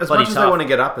as much as they want to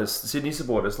get up as Sydney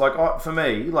supporters, like, for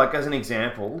me, like, as an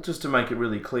example, just to make it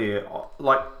really clear,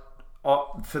 like,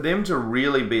 for them to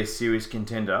really be a serious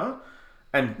contender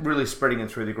and really spreading it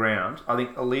through the ground, I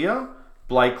think Aaliyah,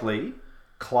 Blakely,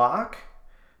 Clark,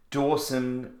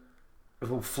 Dawson,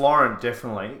 Florent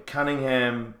definitely,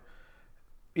 Cunningham,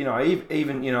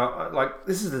 even like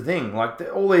this is the thing, like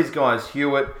all these guys,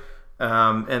 Hewitt,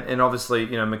 and obviously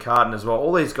McCartan as well.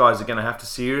 All these guys are going to have to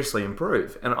seriously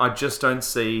improve, and I just don't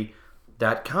see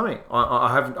that coming.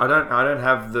 I don't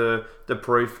have the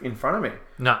proof in front of me.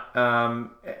 No.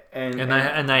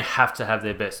 And they have to have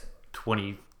their best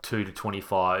 22 to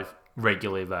 25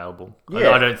 regularly available.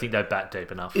 Yeah. I don't think they bat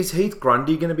deep enough. Is Heath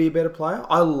Grundy going to be a better player?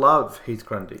 I love Heath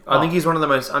Grundy. I think he's one of the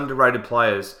most underrated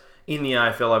players in the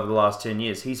AFL over the last 10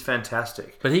 years. He's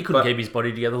fantastic. But he couldn't keep his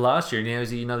body together last year. Now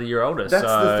he's another year older. That's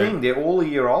the thing. They're all a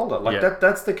year older.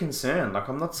 That's the concern. Like,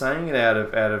 I'm not saying it out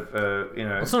of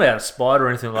It's not out of spite or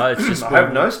anything like that. It's just I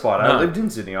have no spite. I lived in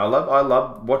Sydney. I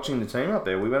love watching the team up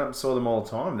there. We went up and saw them all the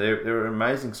time. They're an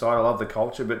amazing side. I love the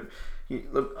culture. But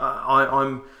look,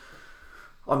 I'm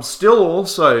still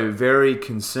also very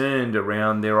concerned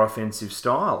around their offensive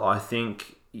style. I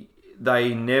think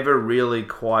they never really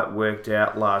quite worked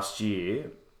out last year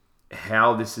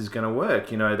how this is going to work.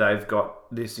 They've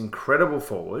got this incredible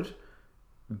forward,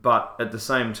 but at the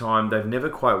same time, they've never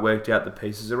quite worked out the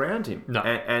pieces around him. No.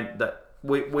 And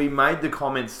we made the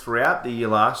comments throughout the year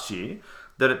last year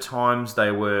that at times they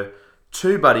were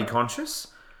too buddy conscious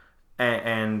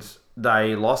and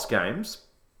they lost games.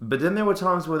 But then there were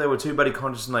times where they were too buddy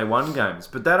conscious and they won games.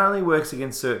 But that only works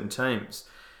against certain teams.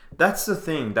 That's the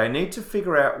thing. They need to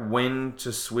figure out when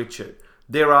to switch it.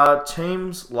 There are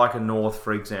teams like a North,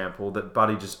 for example, that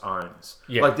Buddy just owns.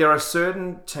 Yeah. Like, there are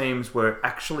certain teams where it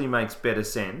actually makes better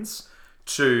sense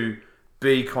to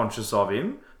be conscious of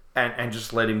him and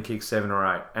just let him kick 7 or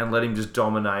 8 and let him just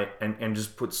dominate and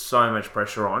just put so much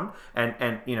pressure on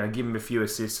and give him a few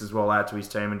assists as well out to his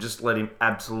team and just let him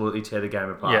absolutely tear the game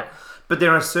apart. Yeah. But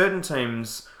there are certain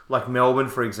teams like Melbourne,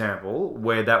 for example,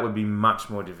 where that would be much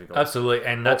more difficult. Absolutely,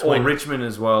 and that's or Richmond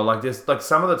as well. Like, there's like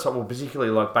some of the top, well, particularly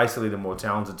like basically the more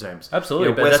talented teams.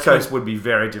 Absolutely, but West Coast would be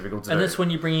very difficult to do. And that's when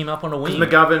you bring him up on a wing.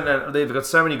 McGovern, and they've got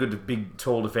so many good, big,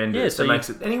 tall defenders. Yeah, so makes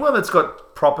it anyone that's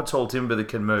got proper tall timber that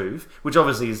can move, which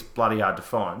obviously is bloody hard to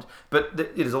find. But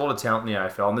there's a lot of talent in the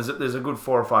AFL, and there's a good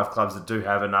 4 or 5 clubs that do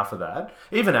have enough of that.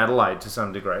 Even Adelaide to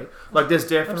some degree. Like, there's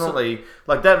definitely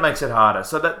like that makes it harder.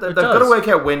 So that they've got to work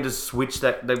out when to switch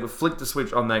that. They will flick the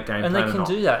switch on that game and plan. They can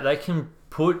do that. They can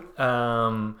put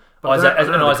Isaac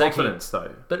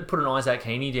though. But put an Isaac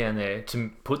Heaney down there to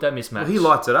put that mismatch. Well, he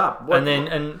lights it up.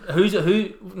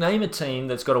 Who name a team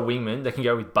that's got a wingman that can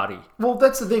go with Buddy. Well,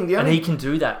 that's the thing. And he can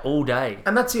do that all day.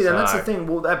 And that's it. And that's the thing.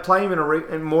 Well, they play him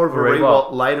in more of a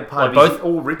rewild later part of his year.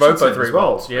 All Richardson as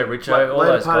well. Yeah, Richo, all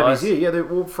those part guys. Of his year. Yeah,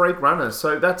 they're all freak runners.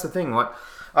 So that's the thing. Like,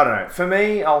 I don't know. For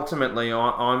me, ultimately,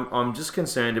 I'm just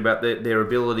concerned about their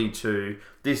ability to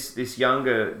this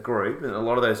younger group, and a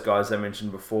lot of those guys I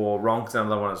mentioned before. Ronk's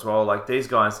another one as well. Like, these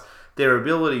guys, their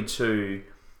ability to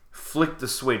flick the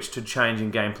switch to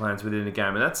changing game plans within a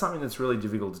game, and that's something that's really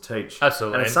difficult to teach.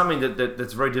 Absolutely, and it's something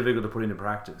that's very difficult to put into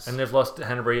practice. And they've lost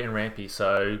Hanbury and Rampy,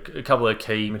 so a couple of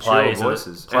key mature players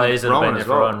that have been there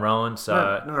for Rowan.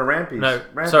 So no, Rampy. No,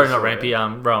 sorry, not Rampy.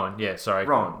 Rowan. Yeah, sorry.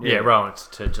 Rowan. Yeah, Rowan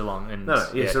to Geelong. And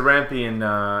so Rampy and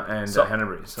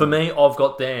Hanbury. So. For me, I've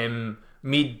got them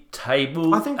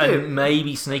mid-table. I think and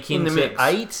maybe sneak into the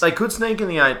 8. They could sneak in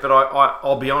the 8, but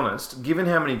I'll be honest. Given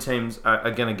how many teams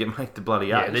are going to make the bloody 8,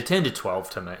 yeah, they're 10 to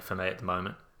 12 for me at the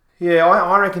moment. Yeah,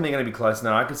 I reckon they're going to be close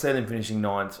now. I could see them finishing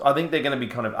 9th. I think they're going to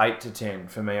be kind of 8 to 10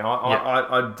 for me.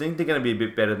 I think they're going to be a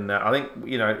bit better than that. I think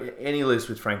any list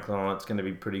with Franklin on it's going to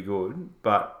be pretty good,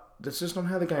 but that's just not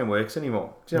how the game works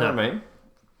anymore. Do you know what I mean?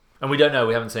 And we don't know.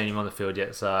 We haven't seen him on the field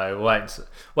yet, so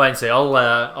wait and see. I'll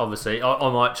obviously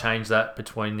I might change that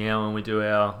between now and we do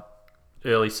our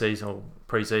early season or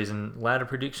pre-season ladder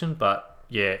prediction. But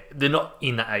yeah, they're not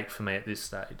in the 8 for me at this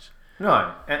stage.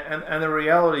 No, and the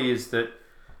reality is that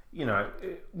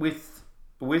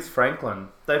with Franklin,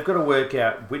 they've got to work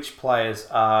out which players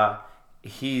are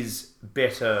his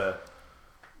better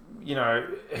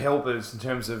helpers in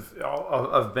terms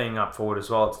of being up forward as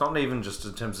well. It's not even just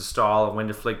in terms of style and when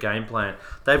to flick game plan.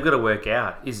 They've got to work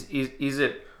out is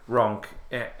it Ronk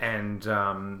and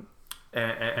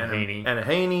Heaney. and a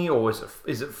Heaney, or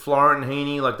is it Florent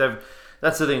Heaney? Like,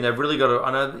 that's the thing. They've really got to.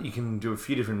 I know that you can do a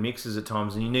few different mixes at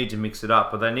times, and you need to mix it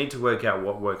up, but they need to work out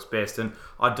what works best. And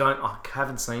I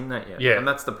haven't seen that yet. Yeah, and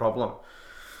that's the problem.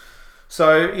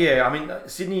 So, yeah, I mean,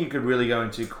 Sydney you could really go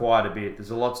into quite a bit. There's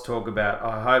a lot to talk about.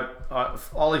 I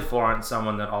hope Ollie Florent,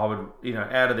 someone that I would,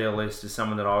 out of their list, is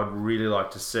someone that I would really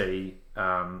like to see.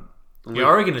 I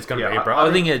reckon it's going to be, bro. I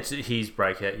think it's his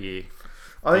breakout year.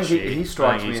 I think he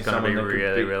strikes me he's as going to someone be that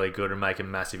really, could be, really good and make a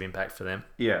massive impact for them.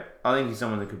 Yeah, I think he's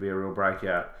someone that could be a real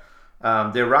breakout.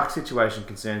 Their ruck situation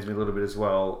concerns me a little bit as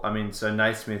well. I mean, so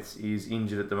Naismith is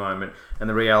injured at the moment, and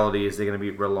the reality is they're going to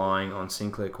be relying on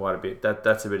Sinclair quite a bit.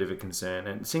 That's a bit of a concern.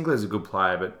 And Sinclair's a good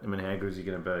player, but I mean, how good is he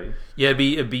going to be? Yeah,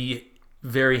 it'd be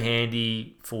very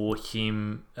handy for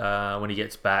him when he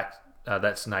gets back.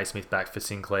 That's Naismith back for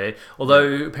Sinclair.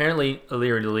 Although apparently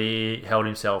Aliir held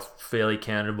himself fairly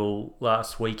accountable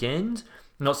last weekend.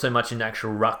 Not so much in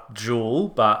actual ruck duel,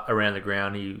 but around the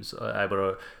ground he was able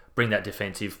to bring that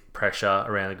defensive pressure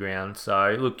around the ground.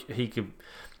 So look, he could,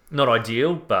 not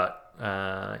ideal, but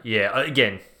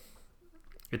again,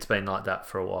 it's been like that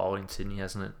for a while in Sydney,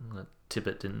 hasn't it?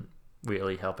 Tippett didn't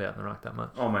really help out in the ruck that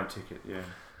much. Oh, mate, Ticket, yeah.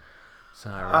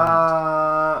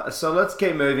 So let's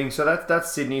keep moving. So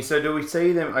that's Sydney. So do we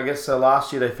see them? I guess so.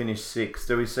 Last year they finished 6th.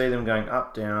 Do we see them going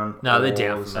up, down? No, they're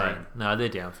down for me. No, they're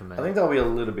down for me. I think they'll be a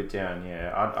little bit down.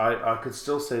 Yeah, I could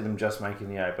still see them just making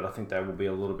the 8, but I think they will be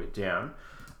a little bit down.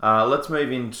 Let's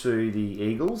move into the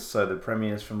Eagles. So the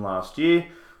premiers from last year,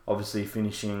 obviously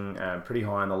finishing pretty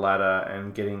high on the ladder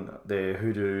and getting their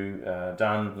hoodoo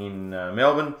done in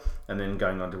Melbourne, and then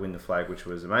going on to win the flag, which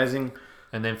was amazing.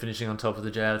 And then finishing on top of the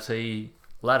JLT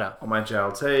ladder. On my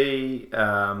JLT,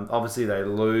 obviously they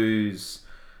lose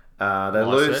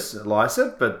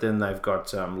Lysett, but then they've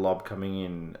got Lob coming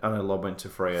in. I know Lob went to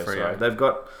Freo. Sorry. They've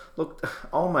got, look,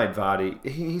 old mate Vardy,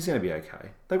 he's going to be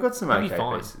okay. They've got some okay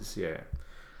pieces, yeah.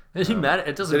 It doesn't matter.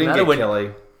 It doesn't they didn't matter get when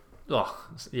Kelly. Oh,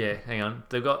 yeah, hang on.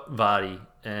 They've got Vardy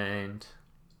and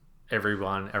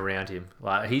everyone around him.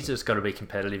 Like, he's just got to be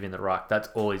competitive in the ruck. That's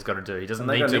all he's got to do. He doesn't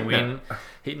need to win.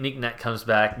 Nick Nat comes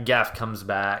back. Gaff comes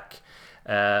back.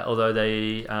 Although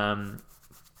they...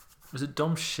 was it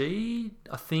Dom Shee?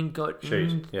 I think got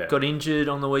injured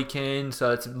on the weekend,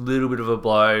 so it's a little bit of a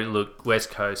blow. Look,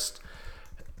 West Coast,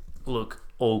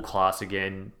 all class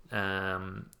again.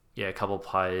 A couple of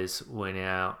players went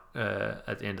out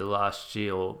at the end of last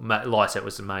year. Or Lysett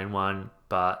was the main one,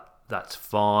 but that's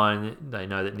fine. They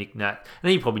know that Nick Nat,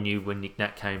 and he probably knew when Nick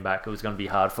Nat came back, it was going to be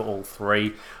hard for all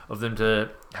three of them to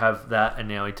have that. And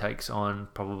now he takes on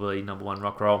probably number one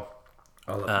rock roll.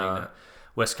 I love Nick Nat.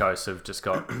 West Coast have just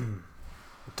got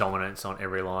dominance on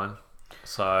every line,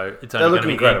 so it's only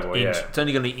going to be it's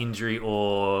only going to be injury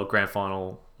or grand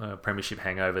final premiership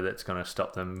hangover that's going to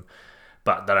stop them.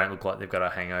 But they don't look like they've got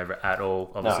a hangover at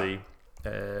all. Obviously,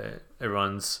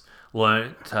 everyone's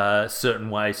learnt certain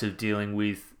ways of dealing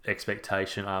with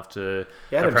expectation after a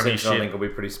premiership. I think will be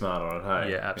pretty smart on it.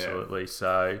 Hey, yeah, absolutely. Yeah.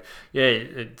 So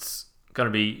it's going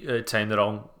to be a team that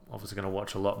I'm obviously going to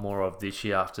watch a lot more of this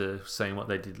year after seeing what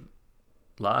they did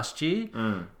last year.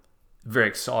 Very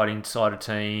exciting side of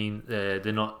team. They're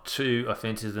not too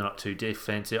offensive. They're not too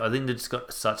defensive. I think they've just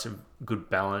got such a good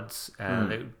balance and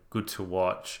they're good to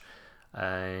watch.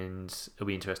 And it'll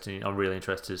be interesting. I'm really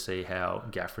interested to see how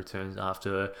Gaff returns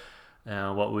after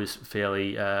what was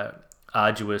fairly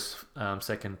arduous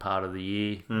second part of the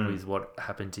year with what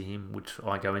happened to him, which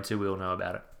I go into. We all know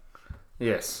about it.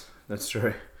 Yes, that's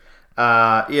true. Look,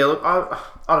 I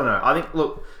don't know. I think,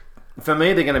 look, for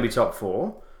me, they're going to be top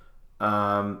 4.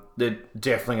 They're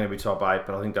definitely going to be top 8,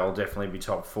 but I think they'll definitely be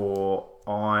top 4.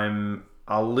 I'm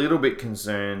a little bit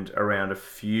concerned around a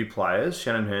few players.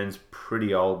 Shannon Hearn's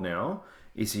pretty old now.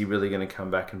 Is he really going to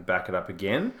come back and back it up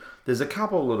again? There's a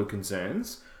couple of little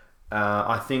concerns.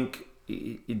 I think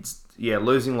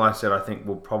losing Lysett, I think,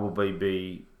 will probably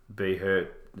be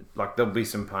hurt. Like, there'll be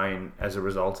some pain as a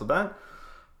result of that.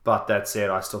 But that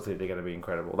said, I still think they're going to be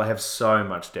incredible. They have so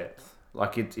much depth.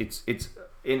 Like, it's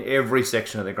in every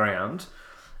section of the ground.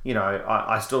 You know,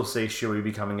 I still see Shuey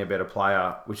becoming a better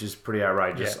player, which is pretty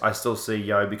outrageous. Yeah. I still see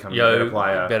Yo becoming a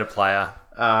better player.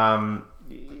 Look, I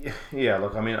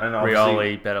mean... and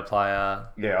Rioli, better player.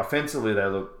 Yeah, offensively, they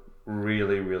look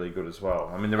really, really good as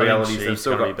well. I mean, the reality is they've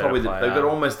still got they've got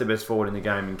almost the best forward in the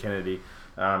game in Kennedy.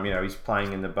 He's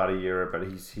playing in the Buddy era, but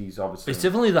he's obviously... It's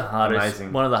definitely the hardest,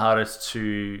 amazing. One of the hardest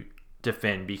to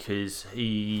defend because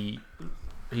he's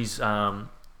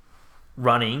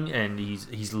running and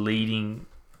he's leading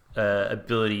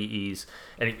ability is...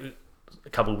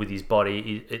 coupled with his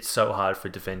body, it's so hard for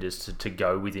defenders to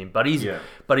go with him. But he's a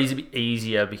bit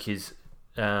easier because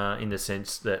in the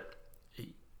sense that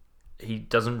he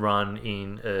doesn't run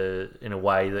in a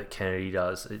way that Kennedy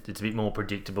does. It's a bit more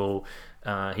predictable.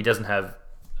 He doesn't have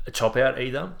a chop out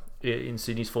either in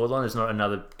Sydney's forward line. There's not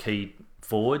another key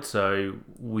forward. So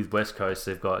with West Coast,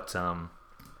 they've got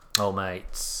old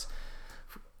mates.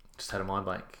 Just had a mind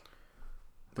blank.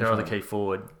 Their other key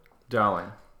forward,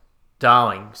 Darling.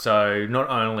 So not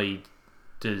only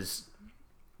does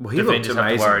Well, he looked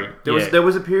amazing. There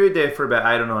was a period there for about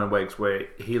 8 or 9 weeks where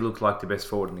he looked like the best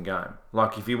forward in the game.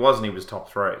 Like, if he wasn't, he was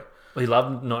top 3. Well, he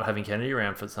loved not having Kennedy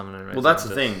around for some reason. Well, that's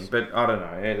the thing, but I don't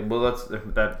know. Yeah, well,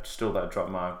 that drop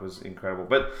mark was incredible.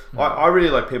 But I really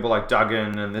like people like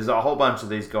Duggan, and there's a whole bunch of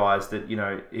these guys that,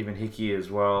 even Hickey as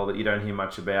well, that you don't hear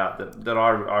much about, that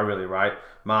I really rate.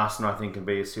 Marston, I think, can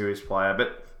be a serious player.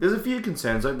 But there's a few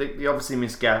concerns. Like, they obviously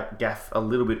missed Gaff a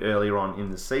little bit earlier on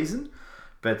in the season.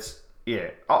 But,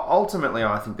 yeah, ultimately,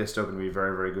 I think they're still going to be a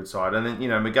very, very good side. And then,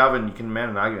 McGovern, you can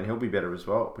mount an argument, he'll be better as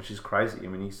well, which is crazy. I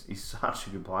mean, he's such a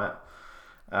good player.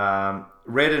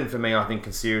 Redden, for me, I think,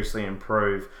 can seriously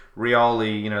improve.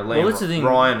 Rioli, Liam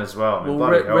Ryan as well.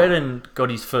 Redden got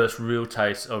his first real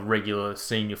taste of regular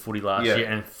senior footy last year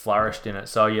and flourished in it.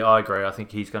 So, yeah, I agree. I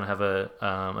think he's going to have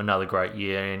another great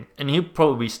year. And he'll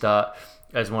probably start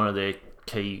as one of their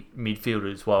key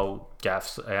midfielders while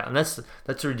Gaff's out. And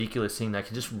that's a ridiculous thing. They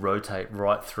can just rotate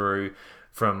right through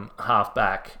from half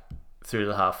back through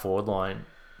the half forward line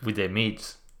with their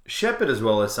mids. Shepherd as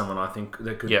well as someone I think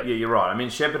that could... Yep. Yeah, you're right. I mean,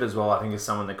 Shepherd as well I think is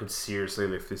someone that could seriously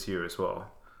lift this year as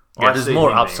well. Yeah, there's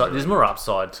more upside. There's more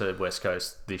upside to West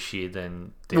Coast this year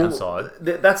than downside.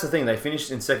 That's the thing. They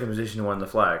finished in second position and won the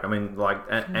flag. I mean,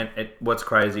 what's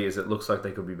crazy is it looks like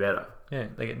they could be better. Yeah,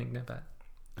 they get Nick Nabat.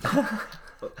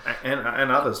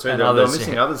 and others too. They're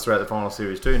missing others throughout the final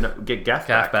series too. Get Gaff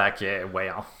back. Yeah,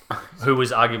 wow. Who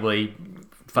was arguably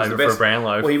favourite for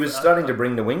Brownlow. Well, he was starting to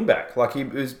bring the wing back. Like, he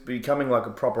was becoming like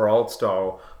a proper old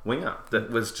style winger that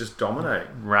was just dominating,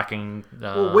 racking.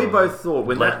 Well, we both thought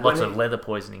lots of leather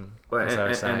poisoning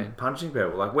and punching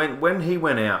people. Like when he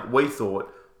went out, we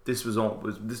thought this was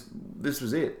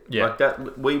it. Yeah, like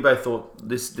that. We both thought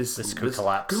this could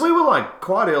collapse because we were like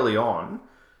quite early on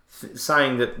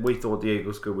saying that we thought the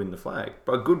Eagles could win the flag.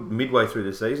 But a good midway through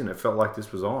the season, it felt like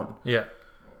this was on. Yeah.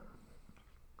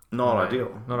 Not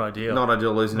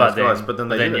ideal losing those guys, but then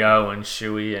they did it. Yo and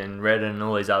Shuey and Red and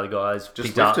all these other guys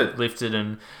just lifted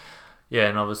and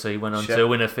obviously went on to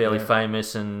win a fairly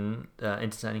famous and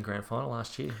entertaining grand final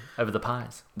last year over the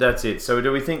Pies. That's it. So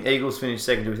do we think Eagles finish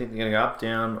second? Do we think they're going to go up,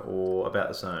 down, or about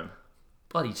the same?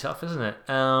 Bloody tough, isn't it?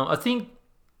 I think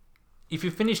if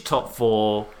you finish top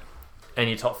 4 and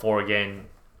you're top 4 again,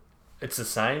 it's the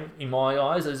same in my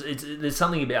eyes. There's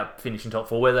something about finishing top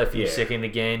 4, whether they finish second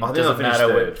again. I think they'll finish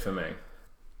third for me.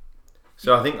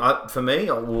 So I think for me,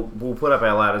 we'll put up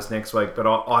our ladders next week. But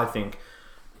I think,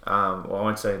 I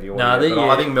won't say the order. But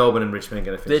I think Melbourne and Richmond are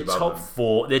going to finish above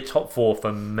them. They're top 4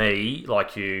 for me.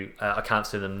 Like you, I can't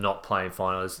see them not playing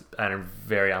finals, and are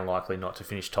very unlikely not to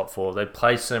finish top 4. They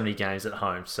play so many games at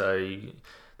home, so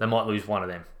they might lose one of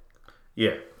them.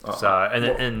 Yeah. So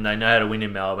and they know how to win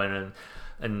in Melbourne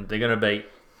and they're going to beat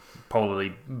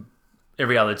probably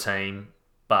every other team,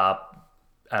 bar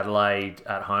Adelaide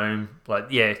at home.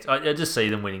 I just see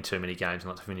them winning too many games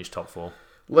not to finish top 4.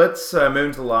 Let's move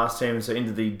into the last team, so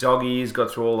into the Doggies. Got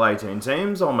through all 18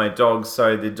 teams. All my Dogs.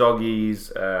 So the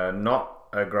Doggies, not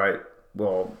a great...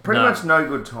 Well, pretty much no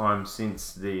good time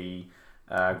since the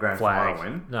grand final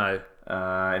win. No.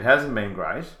 It hasn't been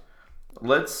great.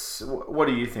 What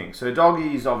do you think? So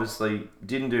Doggies obviously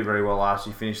didn't do very well last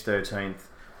year, finished 13th.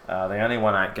 They only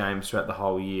won 8 games throughout the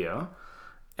whole year.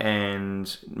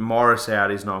 And Morris out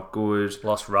is not good.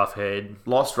 Lost Roughhead.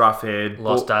 Lost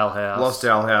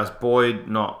Dalehouse. Boyd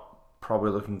not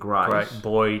probably looking great.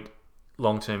 Boyd,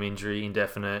 long-term injury,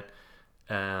 indefinite.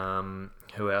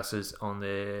 Who else is on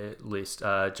their list?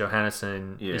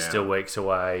 Johannesson is still weeks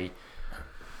away.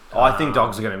 I think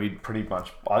Dogs are going to be pretty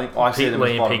much... I see them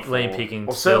as bottom 4. Liam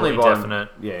Pickens still indefinite.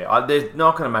 They're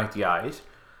not going to make the 8.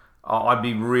 I'd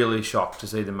be really shocked to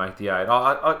see them make the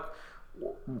 8.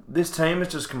 This team has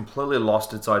just completely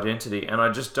lost its identity, and I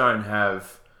just don't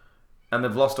have... And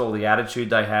they've lost all the attitude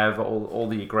they have, all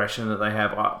the aggression that they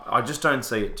have. I just don't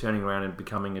see it turning around and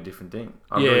becoming a different thing.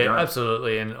 Really don't.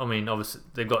 Absolutely. And I mean, obviously,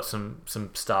 they've got some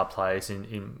star players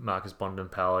in Marcus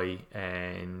Bontempelli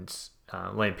and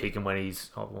Liam Picken when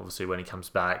he comes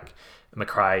back.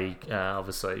 McRae,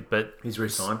 obviously, but he's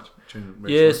re-signed.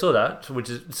 Yeah, saw that, which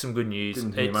is some good news.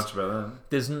 Didn't hear much about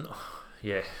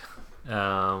that.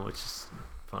 Which is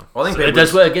fun. I think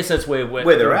I guess that's where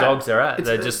the Dogs are at.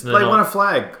 They won a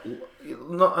flag.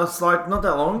 It's like not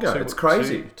that long ago. It's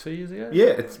crazy. 2 years ago? Yeah,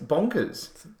 it's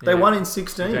bonkers. They won in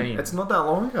 16. It's not that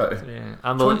long ago. Yeah.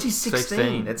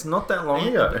 2016. It's not that long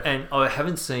ago. And I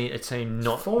haven't seen a team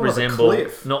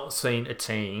not seen a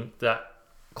team that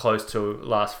close to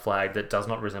last flag that does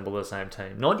not resemble the same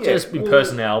team. Not just in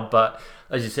personnel, but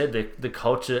as you said, the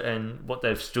culture and what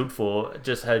they've stood for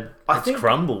just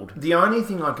crumbled. The only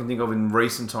thing I can think of in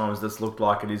recent times that's looked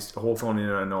like it is Hawthorn in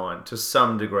 2009 to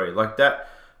some degree. Like that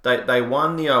They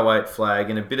won the 08 flag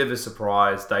in a bit of a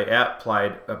surprise. They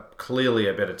outplayed clearly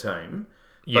a better team.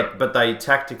 But they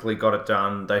tactically got it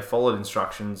done. They followed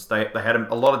instructions. They had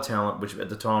a lot of talent, which at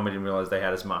the time we didn't realise they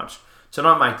had as much. To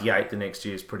not make the 8 the next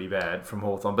year is pretty bad from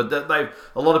Hawthorn. But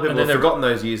a lot of people have forgotten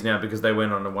those years now because they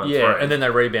went on to 1-3. Yeah, and then they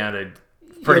rebounded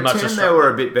pretty much. 10 they were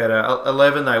a bit better.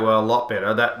 11 they were a lot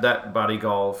better. That Buddy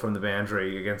goal from the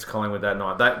boundary against Collingwood that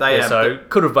night. They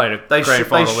could have made a grand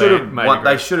final.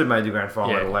 They should have made the grand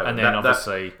final at 11. And then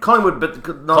obviously Collingwood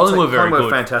were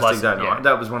fantastic Plus, that night.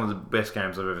 That was one of the best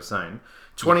games I've ever seen.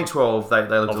 2012, they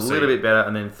looked obviously a little bit better,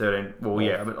 and then 13,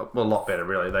 a lot better,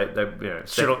 really. They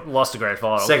should have lost the grand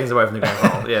final. Seconds away from the grand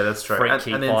final. Yeah, that's true.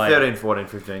 And then 13, 14,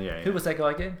 15, Who was that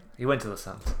guy again? He went to the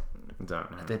Suns.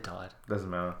 Don't know. They're tied. Doesn't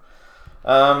matter.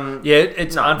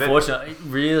 It's unfortunate.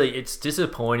 Really, it's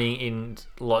disappointing in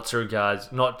lots of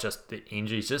regards, not just the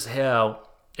injuries, just how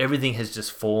everything has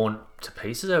just fallen to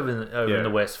pieces over in the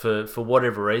West for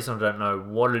whatever reason. I don't know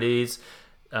what it is.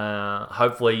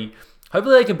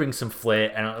 Hopefully they can bring some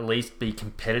flair and at least be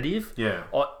competitive. Yeah.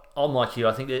 I'm like you.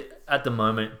 I think that at the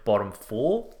moment, bottom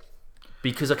 4,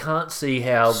 because I can't see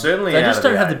how certainly they just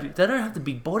don't have the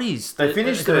big bodies. They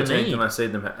finished 13th, and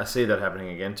I see that happening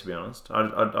again. To be honest,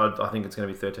 I think it's going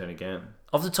to be 13 again.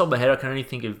 Off the top of my head, I can only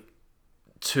think of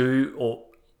 3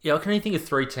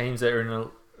 teams that are in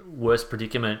a worse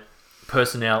predicament,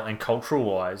 personnel and cultural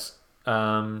wise,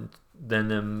 than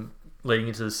them leading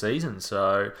into the season.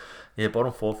 So. Yeah,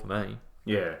 bottom 4 for me.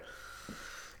 Yeah.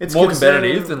 It's more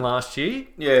competitive than last year.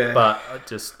 Yeah. But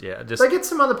they get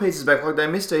some other pieces back. Like they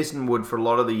missed Easton Wood for a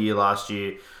lot of the year last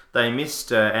year. They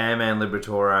missed Aman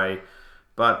Liberatore.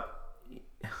 But...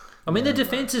 I mean, their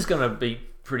defence is going to be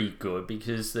pretty good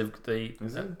because they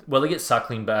get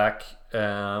Suckling back.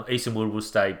 Easton Wood will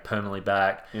stay permanently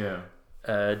back. Yeah.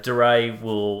 DeRay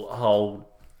will hold...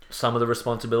 some of the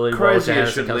responsibility. Crozier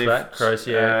should lift. Back.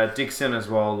 Crozier. Dixon as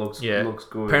well looks good.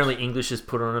 Apparently English has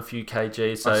put on a few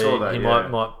kgs, so I saw that, he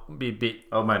might be a bit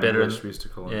better. English, we used to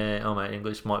call him. Yeah, old mate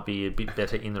English might be a bit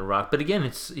better in the ruck. But again,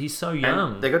 he's so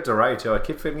young. And they got DeRay too. I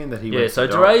keep forgetting that he went so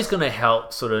DeRay's going to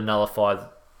help sort of nullify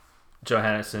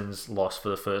Johannesson's loss for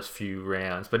the first few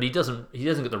rounds, but he doesn't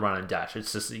get the run and dash.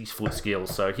 It's just his foot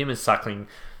skills. So him and Suckling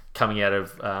coming out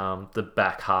of the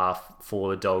back half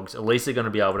for the Dogs, at least they're going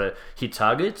to be able to hit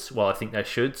targets. Well, I think they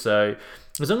should. So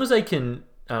as long as they can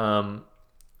sort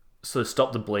of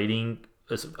stop the bleeding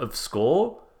of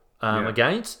score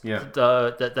against,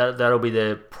 that'll be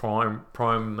their prime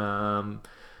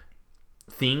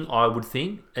thing, I would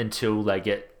think, until they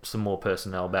get some more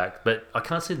personnel back. But I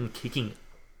can't see them kicking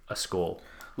a score.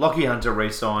 Lockie Hunter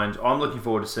re-signed. I'm looking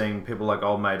forward to seeing people like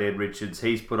old mate Ed Richards.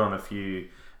 He's put on a few...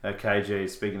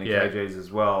 KGs, speaking of KGs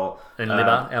as well. And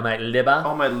Libba, our mate Libba.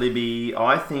 Old mate Libby.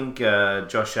 I think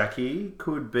Josh Aki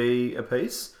could be a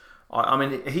piece. I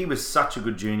mean, he was such a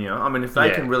good junior. I mean, if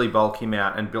they can really bulk him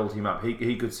out and build him up,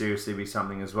 he could seriously be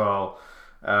something as well.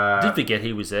 I did forget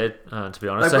he was there, to be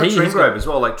honest. They've got Trengrove as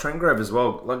well. Like, Trengrove as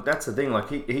well. Like, that's the thing. Like,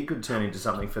 he could turn into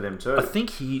something for them too. I think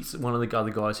he's one of the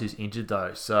other guys who's injured,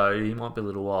 though. So he might be a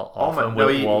little while off.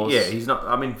 He's not...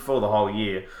 I mean, for the whole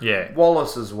year. Yeah.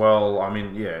 Wallace as well. I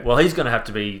mean, yeah. Well, he's going to have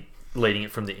to be leading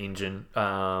it from the engine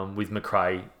with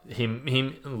McRae. Him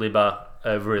and Libba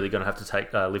are really going to have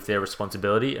to lift their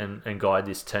responsibility and guide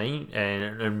this team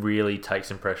and really take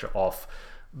some pressure off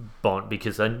Bont,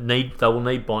 because they will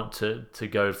need Bont to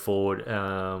go forward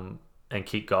and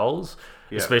kick goals,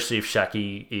 especially if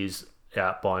Shaki is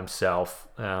out by himself.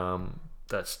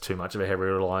 That's too much of a heavy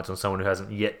reliance on someone who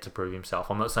hasn't yet to prove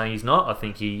himself. I'm not saying he's not. I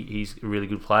think he's a really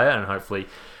good player, and hopefully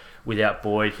without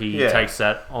Boyd he takes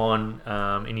that on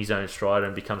in his own stride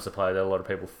and becomes the player that a lot of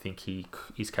people think he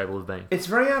is capable of being. It's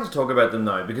very hard to talk about them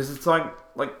though, because it's like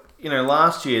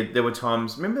last year there were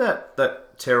times, remember that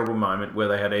terrible moment where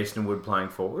they had Easton Wood playing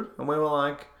forward, and we were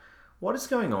like, what is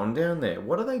going on down there?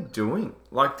 What are they doing?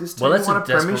 Like, this team won a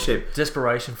premiership.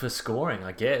 Desperation for scoring,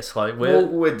 I guess.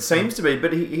 It seems to be,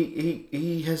 but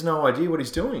he has no idea what he's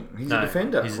doing. He's a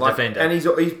defender. He's a defender, and he's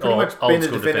pretty much been a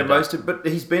defender but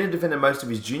he's been a defender most of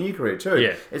his junior career too.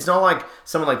 Yeah. It's not like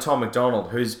someone like Tom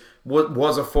McDonald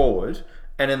was a forward,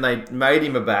 and then they made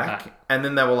him a back, and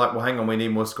then they were like, well, hang on, we need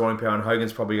more scoring power, and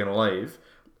Hogan's probably going to leave.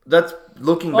 That's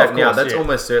looking back now. That's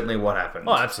almost certainly what happened.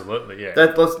 Oh, absolutely, yeah.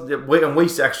 We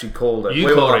actually called it.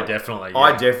 You called it, definitely. Yeah.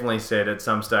 I definitely said at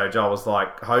some stage. I was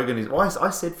like, Hogan is. I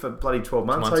said for bloody 12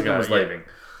 months Hogan was leaving.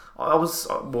 I was He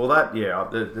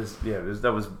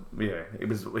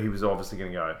was obviously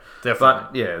going to go.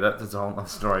 Definitely. But that's a whole other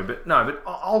story. But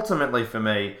ultimately for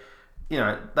me,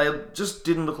 they just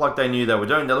didn't look like they knew they were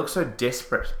doing. They looked so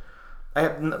desperate.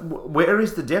 Where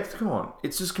is the depth gone?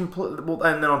 It's just completely. Well,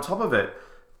 and then on top of it,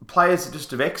 players that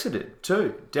just have exited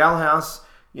too. Dalhouse,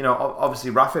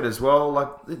 obviously Ruffhead as well. Like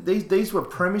these were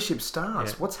premiership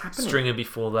stars. Yeah. What's happening? Stringer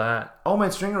before that. Old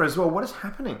man Stringer as well. What is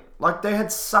happening? Like they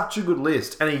had such a good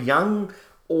list and a young,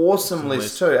 awesome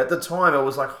list too. At the time, it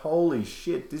was like, holy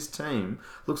shit, this team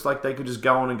looks like they could just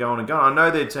go on and go on and go on. I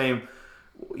know their team.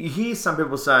 You hear some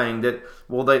people saying that,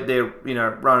 well, they're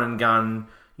run and gun,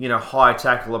 high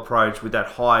tackle approach with that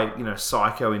high,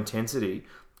 psycho intensity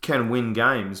can win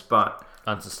games, but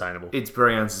unsustainable. It's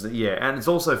very unsustainable, yeah, and it's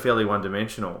also fairly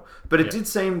one-dimensional. But it did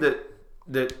seem that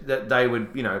they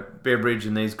would, Beveridge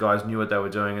and these guys knew what they were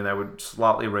doing and they would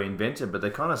slightly reinvent it, but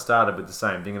they kind of started with the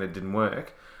same thing and it didn't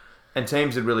work. And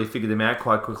teams had really figured them out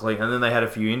quite quickly, and then they had a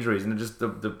few injuries, and it just the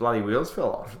bloody wheels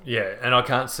fell off. Yeah, and I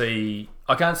can't see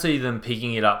them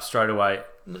picking it up straight away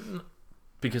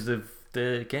because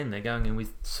they're going in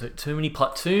with too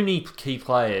many key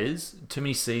players, too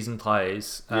many seasoned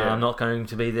players. Not going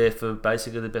to be there for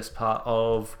basically the best part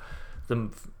of the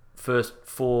first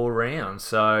 4 rounds.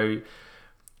 So,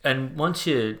 and once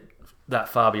you're that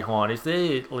far behind, if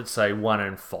they're, let's say,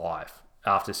 1-5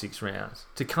 after 6 rounds,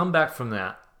 to come back from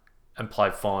that and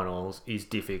play finals is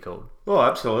difficult. Oh,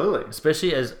 absolutely.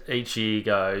 Especially as each year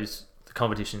goes, the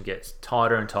competition gets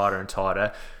tighter and tighter and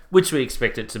tighter, which we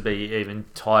expect it to be even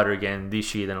tighter again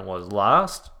this year than it was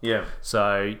last. Yeah.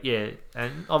 So, yeah,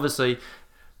 and obviously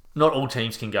not all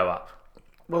teams can go up.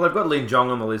 Well, they've got Lin Jong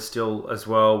on the list still as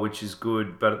well, which is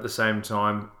good, but at the same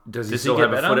time, does he still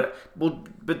have a foot out? Well,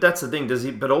 but that's the thing, does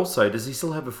he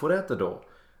still have a foot out the door?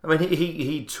 I mean,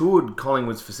 he toured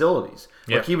Collingwood's facilities.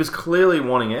 Yep. Like, he was clearly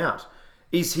wanting out.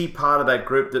 Is he part of that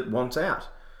group that wants out?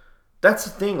 That's the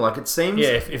thing. Like, it seems... Yeah,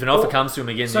 if an offer comes to him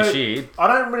again this year... I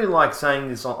don't really like saying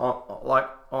this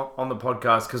on the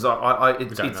podcast because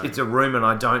it's a rumour and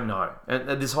I don't know.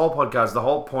 And this whole podcast, the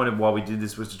whole point of why we did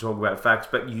this was to talk about facts,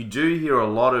 but you do hear a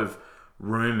lot of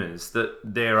rumours that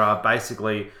there are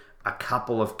basically a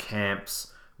couple of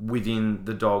camps within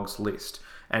the Dogs list.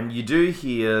 And you do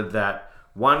hear that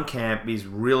one camp is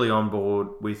really on board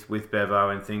with Bevo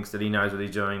and thinks that he knows what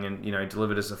he's doing and,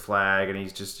 delivered us a flag and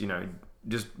he's just,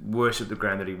 just worship the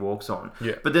ground that he walks on.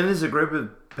 Yeah. But then there's a group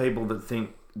of people that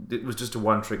think it was just a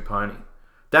one-trick pony.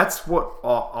 That's what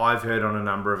I've heard on a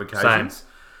number of occasions.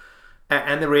 Same.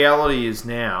 And the reality is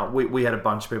now, we had a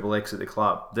bunch of people exit the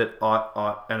club that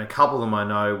I and a couple of them I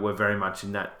know were very much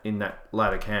in that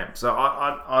latter camp. So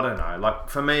I don't know. Like,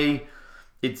 for me,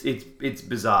 it's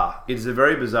bizarre. It is a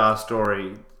very bizarre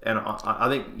story, and I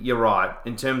think you're right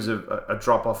in terms of a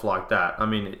drop off like that. I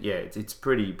mean, yeah, it's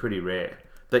pretty rare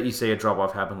that you see a drop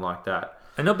off happen like that.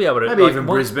 And not be able to... Maybe even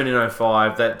Brisbane in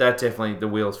 05, that definitely, the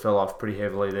wheels fell off pretty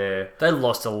heavily there. They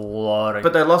lost a lot of...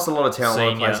 But they lost a lot of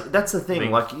talent. That's the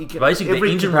thing. Like, you can, basically,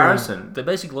 every comparison... They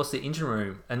basically lost the engine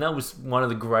room. And that was one of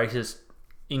the greatest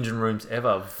engine rooms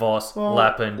ever. Voss,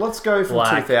 Lappin, let's go from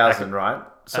Black, 2000, right?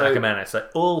 So Ackermanis. They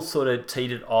all sort of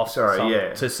teetered off.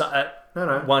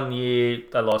 No. 1 year,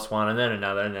 they lost one, and then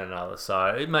another, and then another. So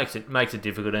it makes it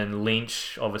difficult. And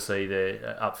Lynch, obviously,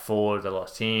 they're up forward. They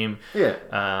lost him. Yeah.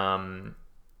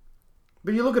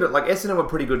 But you look at it, like, Essendon were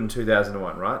pretty good in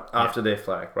 2001, right? After their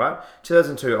flag, right?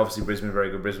 2002, obviously, Brisbane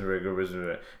very good,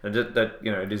 and that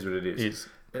it is what it is.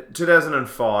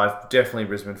 2005, definitely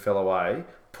Brisbane fell away.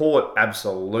 Port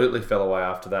absolutely fell away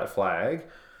after that flag.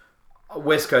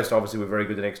 West Coast obviously were very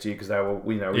good the next year because they were,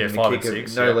 within the 5 kick and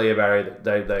 6, of no Leah Barry,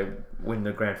 they win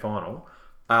the grand final.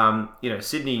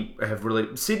 Sydney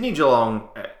Geelong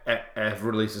have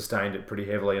really sustained it pretty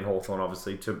heavily, and Hawthorn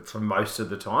obviously for most of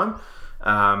the time.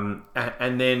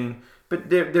 But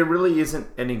there really isn't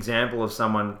an example of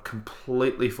someone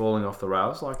completely falling off the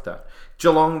rails like that.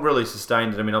 Geelong really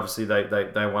sustained it. I mean, obviously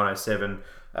they won 07,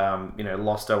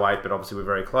 lost 08, but obviously we're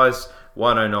very close.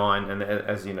 109, and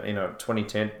as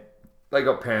 2010, they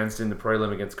got pounced in the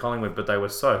prelim against Collingwood, but they were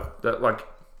prelim's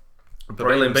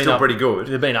still pretty good.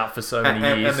 They've been up for so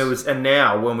many years. And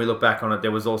now when we look back on it,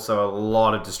 there was also a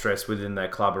lot of distress within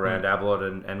that club around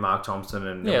Ablett and Mark Thompson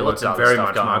and lots of very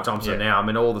much Mark Thompson now. I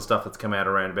mean, all the stuff that's come out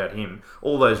around about him,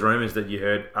 all those rumours that you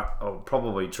heard are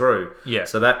probably true. Yeah.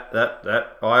 So that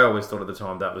I always thought at the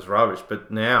time that was rubbish, but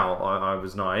now I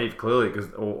was naive clearly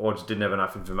or just didn't have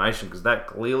enough information because that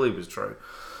clearly was true.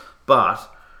 But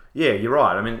yeah, you're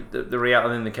right. I mean, the reality,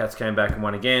 and then the Cats came back and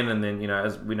won again, and then,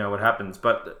 as we know what happens.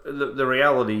 But the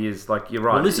reality is, like, you're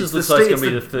right. Well, this looks like it's going to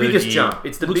be the third biggest year. jump.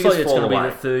 It's the looks biggest like it's fall going to away.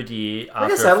 be the third year after I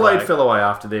guess Adelaide fell away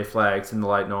after their flags in the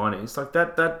late 90s. Like,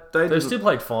 they still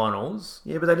played finals.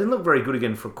 Yeah, but they didn't look very good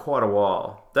again for quite a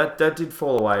while. That did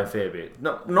fall away a fair bit.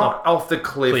 Not off the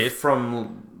cliff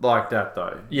from like that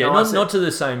though. Yeah, not to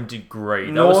the same degree.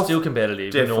 They North were still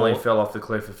competitive. Definitely fell off the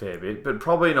cliff a fair bit, but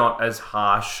probably not as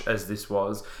harsh as this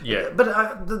was. Yeah. But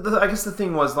I guess the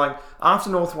thing was, like, after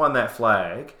North won that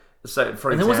flag, so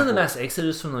for example, there wasn't the mass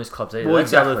exodus from those clubs either. Well,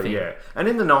 That's the other exactly, thing. yeah. And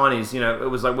in the 90s, it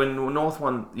was like when North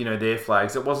won, their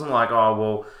flags, it wasn't like, oh,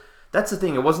 well, that's the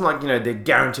thing. It wasn't like, they're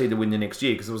guaranteed to win the next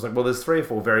year, because it was like, well, there's 3 or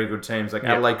 4 very good teams. Like,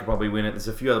 Adelaide could probably win it. There's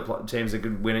a few other teams that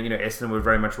could win it. Essendon were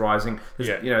very much rising.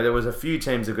 There was a few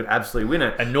teams that could absolutely win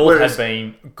it. And North had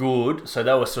been good, so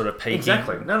they were sort of peaking.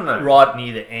 Exactly. No. Right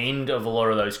near the end of a lot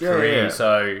of those careers. Yeah.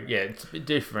 So, yeah, it's a bit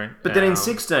different. But then in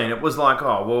 16, it was like,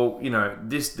 oh, well,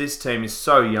 this team is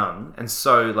so young and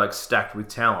so, like, stacked with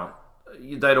talent.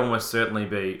 They'd almost certainly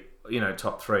be,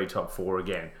 top 3, top 4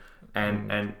 again.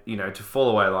 And to fall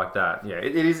away like that,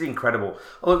 it is incredible.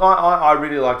 Look, I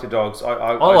really like the Dogs.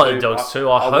 I like the Dogs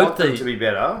too. I hope want them to be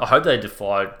better. I hope they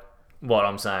defy what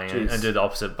I'm saying and do the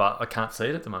opposite, but I can't see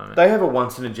it at the moment. They have a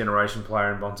once in a generation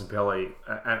player in Bontempelli,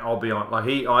 and I'll be honest,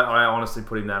 I honestly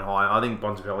put him that high. I think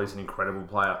Bontempelli's an incredible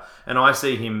player, and I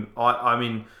see him.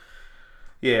 I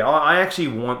actually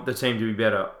want the team to be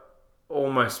better.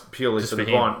 Almost purely Just for the for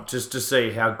him. bond, just to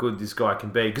see how good this guy can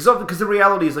be. Because the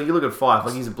reality is, like, you look at Fife,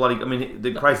 like, he's a bloody. I mean,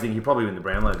 the crazy thing, he'll probably win the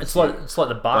Brownlow. It's like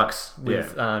the Bucks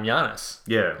with Giannis.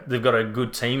 Yeah, They've got a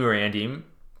good team around him,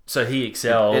 so he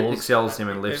excels. It excels him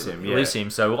and lifts him. Yeah, lifts him.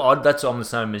 So that's on the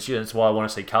same as you. That's why I want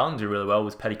to see Carlton do really well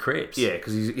with Paddy Cripps. Yeah,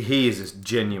 because he is a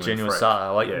genuine freak.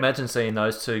 starter. Like, imagine seeing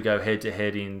those two go head to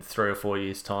head in 3 or 4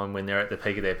 years' time when they're at the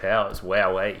peak of their powers.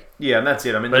 Wowee. Yeah, and that's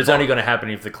it. I mean, but it's only going to happen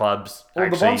if the clubs. Well,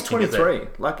 the Bond's 23.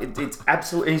 Like, it's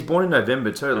absolutely. He's born in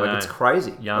November too. Like, it's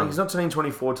crazy. Young. Like, he's not turning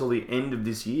 24 till the end of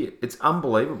this year. It's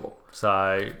unbelievable.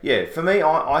 So yeah, for me,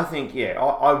 I think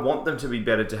I want them to be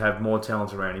better, to have more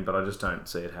talent around him, but I just don't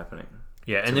see it happening.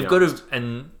 Yeah, and they've got to.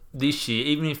 And this year,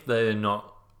 even if they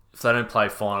don't play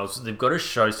finals, they've got to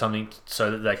show something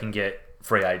so that they can get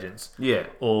free agents. Yeah,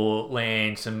 or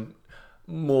land some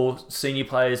more senior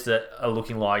players that are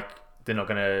looking like they're not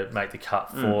going to make the cut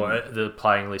for the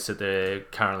playing list that they're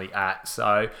currently at.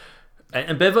 So,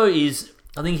 and Bevo is.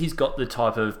 I think he's got the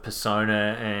type of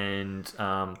persona and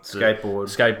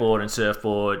skateboard and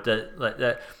surfboard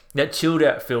that chilled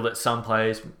out feel that some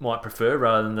players might prefer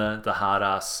rather than the hard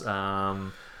ass. I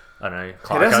don't know. It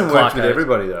doesn't work with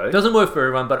everybody though. It doesn't work for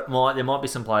everyone, but there might be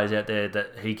some players out there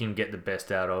that he can get the best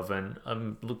out of.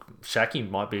 And look, Shaki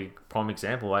might be a prime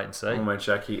example. Wait and see. Oh man,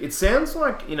 Shaki. It sounds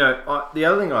like the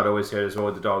other thing I'd always heard as well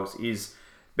with the Dogs is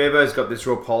Bevo's got this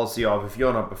real policy of, if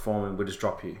you're not performing, we'll just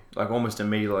drop you. Like, almost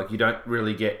immediately. Like, you don't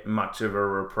really get much of a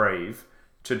reprieve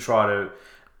to try to,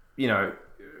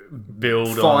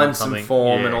 find some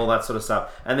form and all that sort of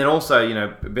stuff. And then also,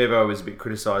 Bevo was a bit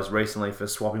criticised recently for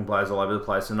swapping players all over the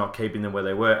place and not keeping them where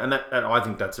they were. And I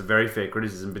think that's a very fair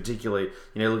criticism, particularly,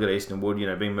 look at Eastern Wood,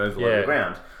 being moved all over the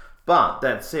ground. But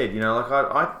that said,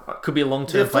 I could be a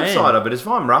long-term plan. The flip side of it is, if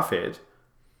I'm Roughhead,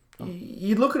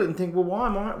 you look at it and think, well, why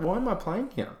am I playing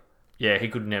here? Yeah, he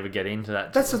could never get into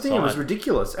that. That's the thing. It was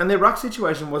ridiculous, and their ruck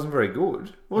situation wasn't very good.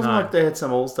 It wasn't like they had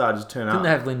some all-star just turn up. Didn't they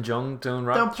have Lin Jong doing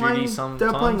ruck duty sometimes? They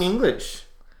were playing English.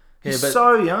 He's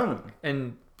so young,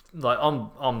 and like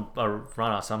I'm a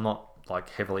runner, so I'm not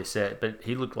like heavily set, but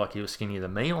he looked like he was skinnier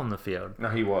than me on the field. No,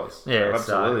 he was. Yeah,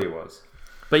 absolutely, he was.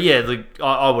 But yeah,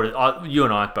 you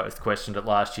and I both questioned it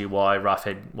last year why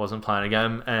Roughhead wasn't playing a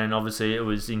game, and obviously it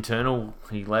was internal.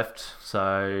 He left,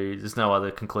 so there's no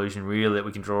other conclusion really that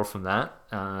we can draw from that.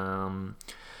 Bevo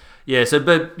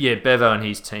and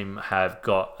his team have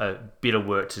got a bit of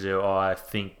work to do. I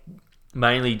think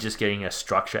mainly just getting a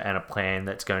structure and a plan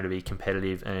that's going to be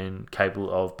competitive and capable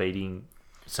of beating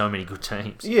so many good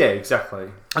teams. Yeah, exactly.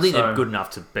 I think they're good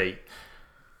enough to beat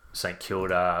St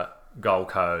Kilda, Gold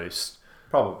Coast.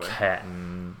 Probably.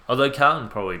 Although Carlton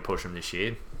probably push them this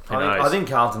year. I think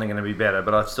Carlton are going to be better,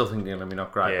 but I still think they're going to be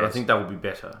not great. But I think they will be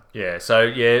better. Yeah,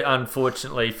 so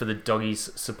unfortunately for the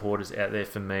Doggies supporters out there,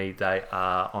 for me, they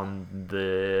are on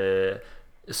the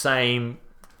same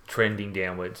trending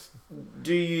downwards.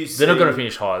 Do you see... They're not going to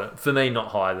finish higher. For me,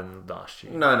 not higher than last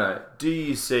year. No. Do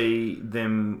you see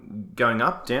them going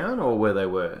up, down, or where they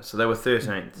were? So they were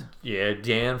 13th. Yeah,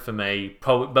 down for me,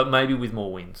 probably, but maybe with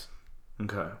more wins.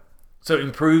 Okay. So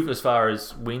improve as far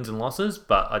as wins and losses,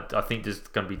 but I think there's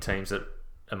going to be teams that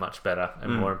are much better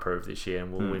and more improved this year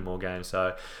and will win more games.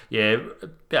 So, yeah,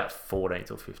 about 14th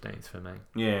or 15th for me.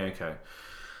 Yeah, okay.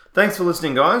 Thanks for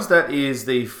listening, guys. That is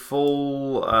the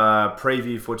full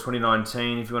preview for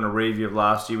 2019. If you want a review of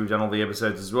last year, we've done all the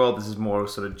episodes as well. This is more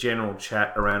sort of general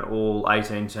chat around all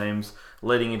 18 teams.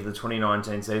 leading into the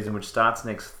 2019 season, which starts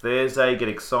next Thursday. Get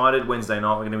excited. Wednesday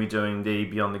night, we're going to be doing the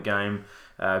Beyond the Game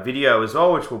video as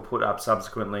well, which we'll put up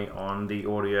subsequently on the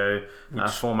audio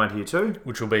format here too.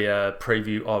 Which will be a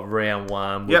preview of round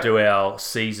one. We'll do our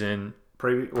season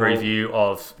preview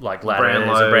of like ladders and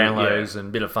Brownlows and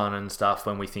a bit of fun and stuff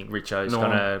when we think Richo's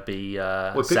going to be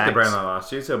we picked the Brownlow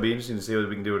last year, so it'll be interesting to see whether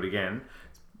we can do it again.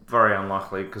 It's very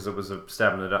unlikely because it was a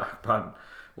stab in the dark, but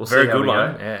we'll see how we go.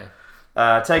 Very good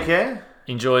one, Take care.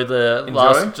 Enjoy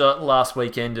last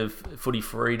weekend of footy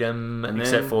freedom, and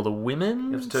except for the women.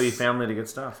 You have to tell your family to get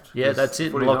stuffed. Yeah, that's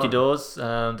it. Lock your doors.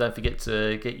 Don't forget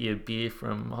to get your beer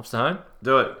from Hops to Home.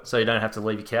 Do it. So you don't have to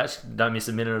leave your couch. Don't miss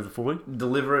a minute of the footy.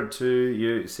 Deliver it to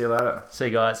you. See you later. See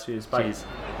you guys. Cheers. Bye. Cheers.